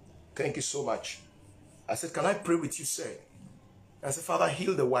 prophet. Thank you so much. I said, can I pray with you, sir? I said, Father,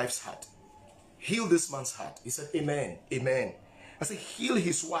 heal the wife's heart. Heal this man's heart. He said, amen, amen. I said, heal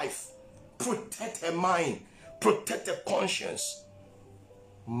his wife. Protect her mind. Protect her conscience.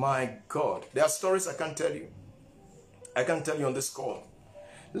 My God, there are stories I can't tell you. I can tell you on this call.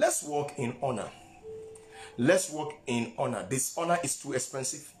 Let's walk in honor. Let's walk in honor. Dishonor is too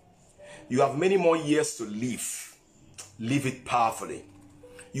expensive. You have many more years to live. Live it powerfully.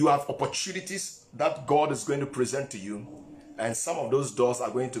 You have opportunities that God is going to present to you, and some of those doors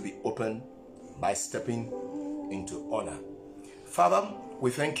are going to be opened by stepping into honor. Father,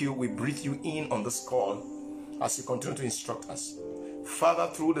 we thank you. We breathe you in on this call as you continue to instruct us. Father,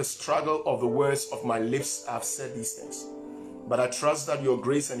 through the struggle of the words of my lips, I have said these things. But I trust that your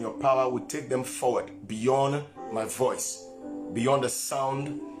grace and your power will take them forward beyond my voice, beyond the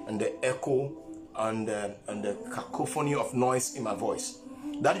sound and the echo and the cacophony of noise in my voice.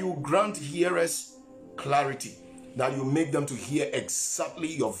 That you grant hearers clarity, that you make them to hear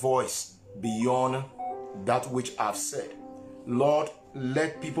exactly your voice beyond that which I've said. Lord,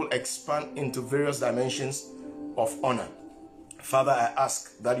 let people expand into various dimensions of honor. Father, I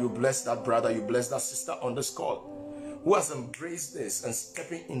ask that you bless that brother, you bless that sister on this call who has embraced this and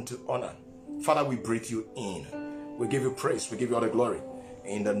stepping into honor. Father, we breathe you in. We give you praise. We give you all the glory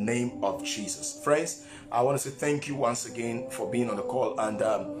in the name of Jesus. Friends, I want to say thank you once again for being on the call. And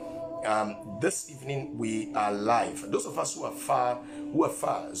this evening we are live. Those of us who are far,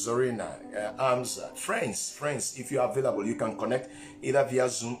 Zorina, Amza, friends, if you are available, you can connect either via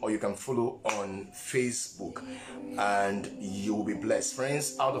Zoom or you can follow on Facebook and you will be blessed.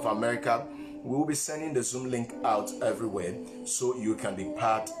 Friends out of America, we will be sending the Zoom link out everywhere so you can be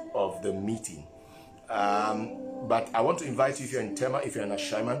part of the meeting. But I want to invite you, if you're in Tema, if you're in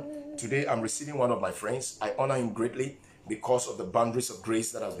Ashaiman, today I'm receiving one of my friends. I honor him greatly because of the boundaries of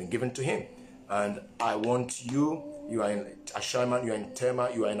grace that has been given to him. And I want you are in Ashaiman, you are in Tema,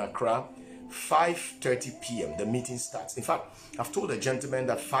 you are in Accra, 5:30 p.m. the meeting starts. In fact, I've told the gentleman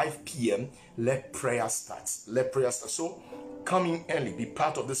that 5 p.m. let prayer start. Let prayer start. So come in early, be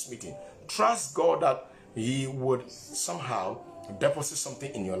part of this meeting. Trust God that he would somehow deposit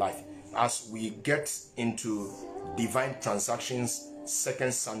something in your life. As we get into divine transactions,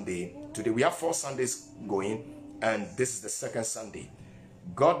 second Sunday, today we have 4 Sundays going, and this is the second Sunday.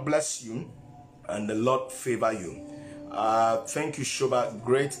 God bless you and the Lord favor you. Thank you, Shoba.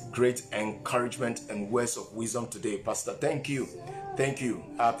 Great encouragement and words of wisdom today, Pastor. Thank you.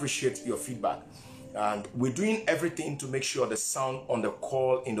 I appreciate your feedback. And we're doing everything to make sure the sound on the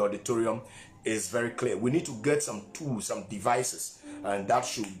call in the auditorium is very clear. We need to get some tools, some devices, and that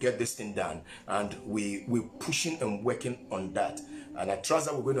should get this thing done. And we're pushing and working on that. And I trust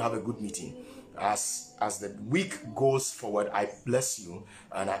that we're going to have a good meeting. As the week goes forward, I bless you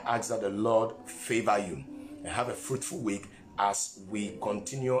and I ask that the Lord favor you and have a fruitful week as we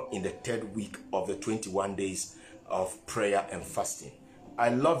continue in the 3rd week of the 21 days of prayer and fasting. I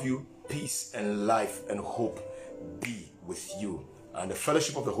love you. Peace and life and hope be with you, and the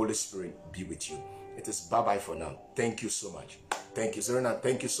fellowship of the Holy Spirit be with you. It is bye-bye for now. Thank you so much. Thank you, Serena.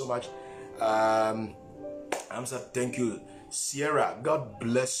 Thank you so much. Amsa, thank you. Sierra, God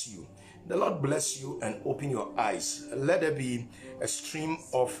bless you. The Lord bless you and open your eyes. Let there be a stream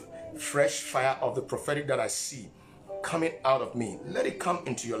of fresh fire of the prophetic that I see coming out of me. Let it come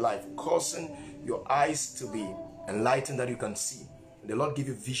into your life, causing your eyes to be enlightened that you can see. The Lord give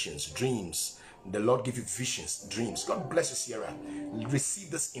you visions, dreams. The Lord give you visions, dreams. God bless you, Sierra.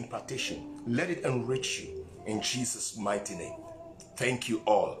 Receive this impartation. Let it enrich you in Jesus' mighty name. Thank you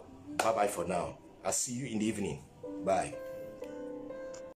all. Bye-bye for now. I'll see you in the evening. Bye.